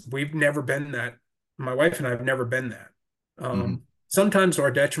we've never been that. My wife and I have never been that. Mm-hmm. Sometimes to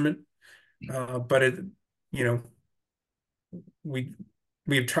our detriment, but you know, we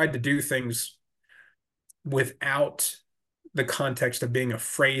we've tried to do things without the context of being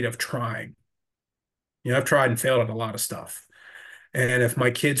afraid of trying. I've tried and failed at a lot of stuff. And if my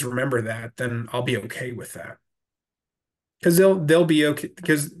kids remember that, then I'll be okay with that. Because they'll be okay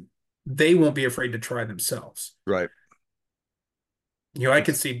because they won't be afraid to try themselves. Right. I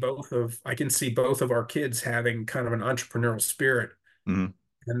can see both of our kids having kind of an entrepreneurial spirit. Mm-hmm.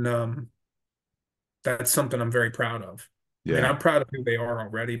 And that's something I'm very proud of. I mean, Yeah. I'm proud of who they are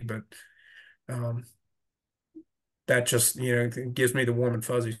already, but um, that just, gives me the warm and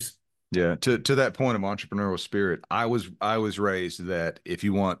fuzzies. Yeah. To that point of entrepreneurial spirit, I was raised that if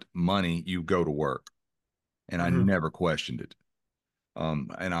you want money, you go to work. And I Mhm. never questioned it.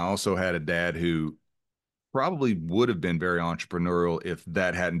 And I also had a dad who probably would have been very entrepreneurial if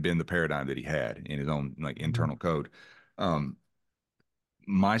that hadn't been the paradigm that he had in his own like Mhm. internal code. Um,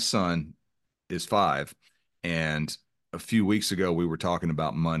 my son is 5, And a few weeks ago, we were talking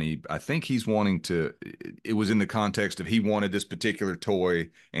about money. I think he's wanting to, it was in the context of he wanted this particular toy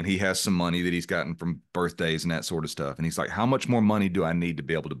and he has some money that he's gotten from birthdays and that sort of stuff. And he's like, how much more money do I need to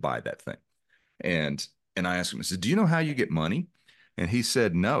be able to buy that thing? And and I asked him, I said, do you know how you get money? And he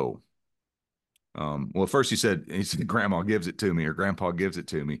said, no. Well, first he said, Grandma gives it to me or Grandpa gives it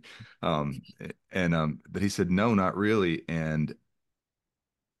to me. Um, but he said, no, not really. And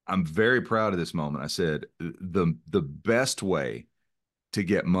I'm very proud of this moment. I said, the best way to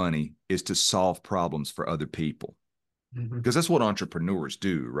get money is to solve problems for other people Mhm. because that's what entrepreneurs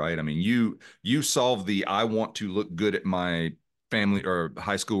do, right? I mean, you solve the I want to look good at my family or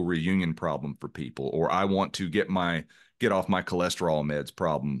high school reunion problem for people, or I want to get off my cholesterol meds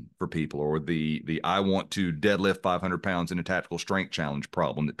problem for people, or the I want to deadlift 500 pounds in a tactical strength challenge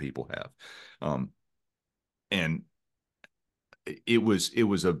problem that people have. Um, and it was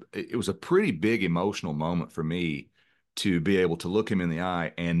a pretty big emotional moment for me to be able to look him in the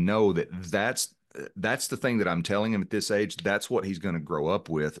eye and know that that's the thing that I'm telling him at this age. That's what he's going to grow up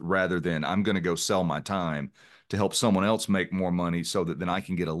with, rather than I'm going to go sell my time to help someone else make more money, so that then I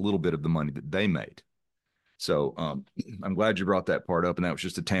can get a little bit of the money that they made. So I'm glad you brought that part up, and that was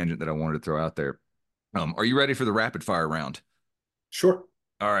just a tangent that I wanted to throw out there. Are you ready for the rapid fire round? Sure.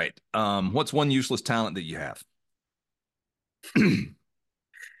 All right. What's one useless talent that you have?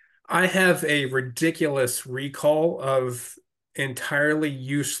 I have a ridiculous recall of entirely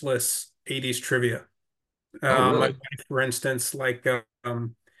useless 80s trivia. Oh, My really? wife, for instance,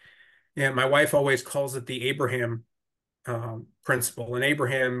 yeah, my wife always calls it the Abraham principle, and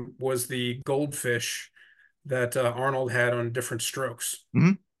Abraham was the goldfish that Arnold had on different strokes.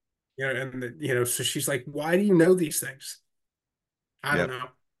 Mm-hmm. So she's like, "Why do you know these things?" I Yeah. don't know.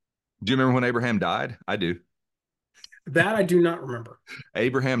 Do you remember when Abraham died? I do. That I do not remember.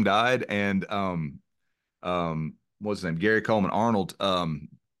 Abraham died, and what's his name? Gary Coleman Arnold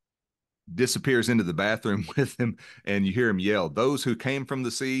disappears into the bathroom with him, and you hear him yell, "Those who came from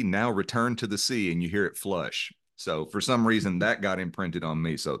the sea now return to the sea," and you hear it flush. So for some reason that got imprinted on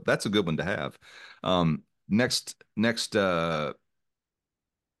me. So that's a good one to have. Next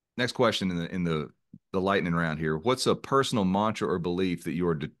question in the lightning round here. What's a personal mantra or belief that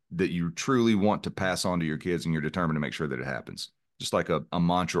you truly want to pass on to your kids and you're determined to make sure that it happens? Just like a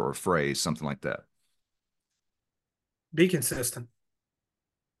mantra or phrase, something like that. Be consistent.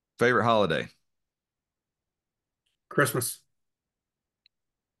 Favorite holiday? Christmas.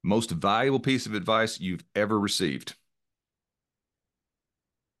 Most valuable piece of advice you've ever received?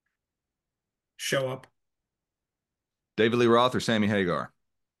 Show up. David Lee Roth or Sammy Hagar?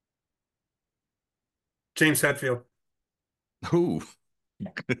 James Hetfield. Ooh,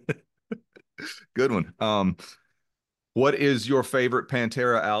 good one. What is your favorite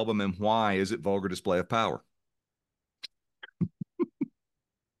Pantera album and why is it Vulgar Display of Power?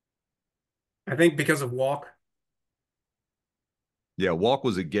 I think because of Walk. Yeah, Walk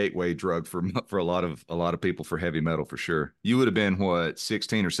was a gateway drug for a lot of people for heavy metal for sure. You would have been what,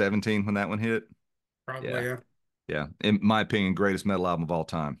 16 or 17 when that one hit? Probably, Yeah. yeah. Yeah. In my opinion, greatest metal album of all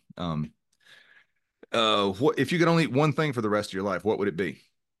time. What if you could only eat one thing for the rest of your life, what would it be?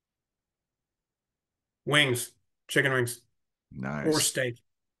 Wings. Chicken wings. Or Nice. steak.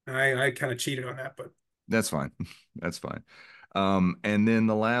 I kind of cheated on that, but That's fine. That's fine. And then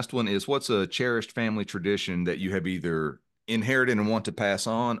the last one is what's a cherished family tradition that you have either inherited and want to pass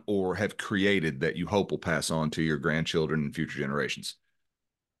on or have created that you hope will pass on to your grandchildren and future generations?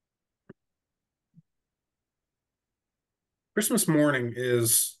 Christmas morning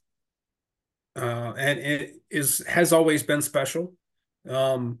is and it is has always been special.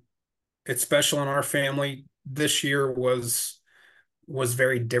 Um, it's special in our family. This year was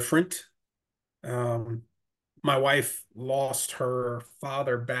very different. Um, my wife lost her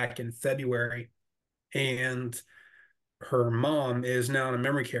father back in February, and her mom is now in a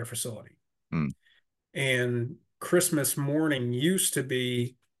memory care facility. Hmm. And Christmas morning used to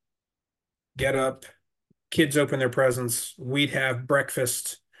be get up, kids open their presents, we'd have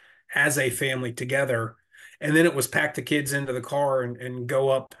breakfast as a family together. And then it was pack the kids into the car and go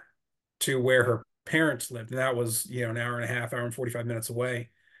up to where her parents lived. And that was, an hour and a half, hour and 45 minutes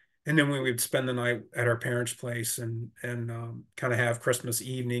away. And then we would spend the night at our parents' place and kind of have Christmas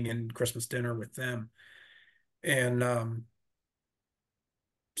evening and Christmas dinner with them. And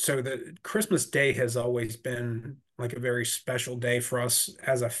so the Christmas Day has always been like a very special day for us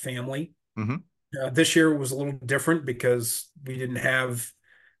as a family. Mm-hmm. This year was a little different because we didn't have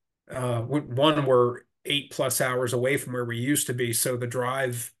one, we're 8+ hours away from where we used to be, so the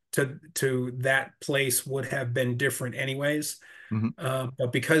drive to that place would have been different anyways. Mm-hmm.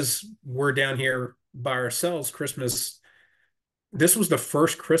 But because we're down here by ourselves Christmas. This was the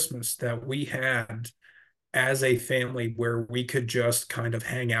first Christmas that we had as a family where we could just kind of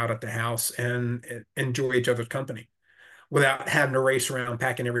hang out at the house and enjoy each other's company without having to race around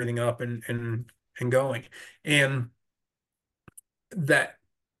packing everything up and going. And that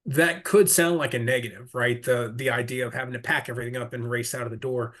that could sound like a negative, right? The idea of having to pack everything up and race out of the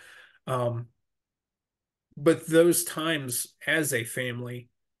door. Um, but those times as a family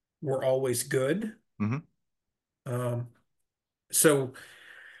were always good. Mm-hmm. Um, so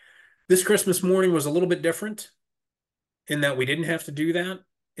this Christmas morning was a little bit different in that we didn't have to do that.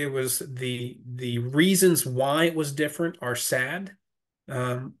 It was the reasons why it was different are sad,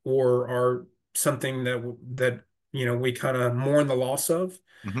 or are something that we kind of mourn the loss of.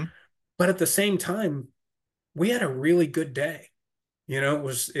 Mm-hmm. But at the same time, we had a really good day. It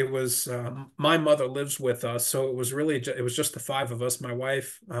was my mother lives with us, so it was just the five of us, my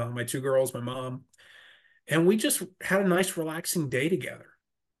wife, my two girls, my mom, and we just had a nice relaxing day together.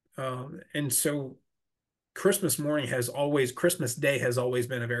 And so Christmas Day has always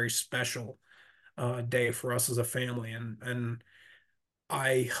been a very special day for us as a family, and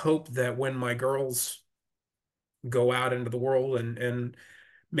I hope that when my girls go out into the world and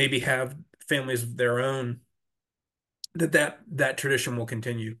maybe have families of their own, that tradition will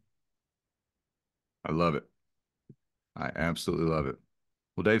continue. I love it. I absolutely love it.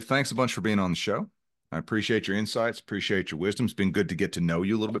 Well, Dave, thanks a bunch for being on the show. I appreciate your insights, appreciate your wisdom. It's been good to get to know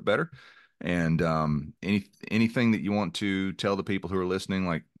you a little bit better. And anything that you want to tell the people who are listening,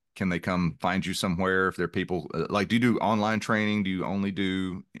 like, can they come find you somewhere? If they're people like, do you do online training? Do you only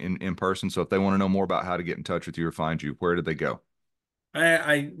do in person? So if they want to know more about how to get in touch with you or find you, where did they go?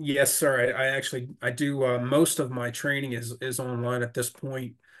 Yes, sir. I actually I do most of my training is online at this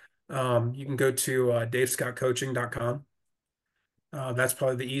point. You can go to davescottcoaching.com. That's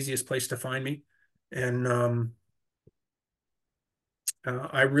probably the easiest place to find me. And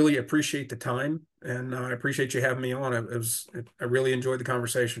I really appreciate the time, and I appreciate you having me on. I really enjoyed the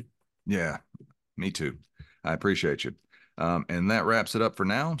conversation. Yeah, me too. I appreciate you. And that wraps it up for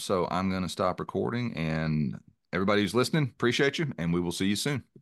now. So I'm going to stop recording, and everybody who's listening, appreciate you, and we will see you soon.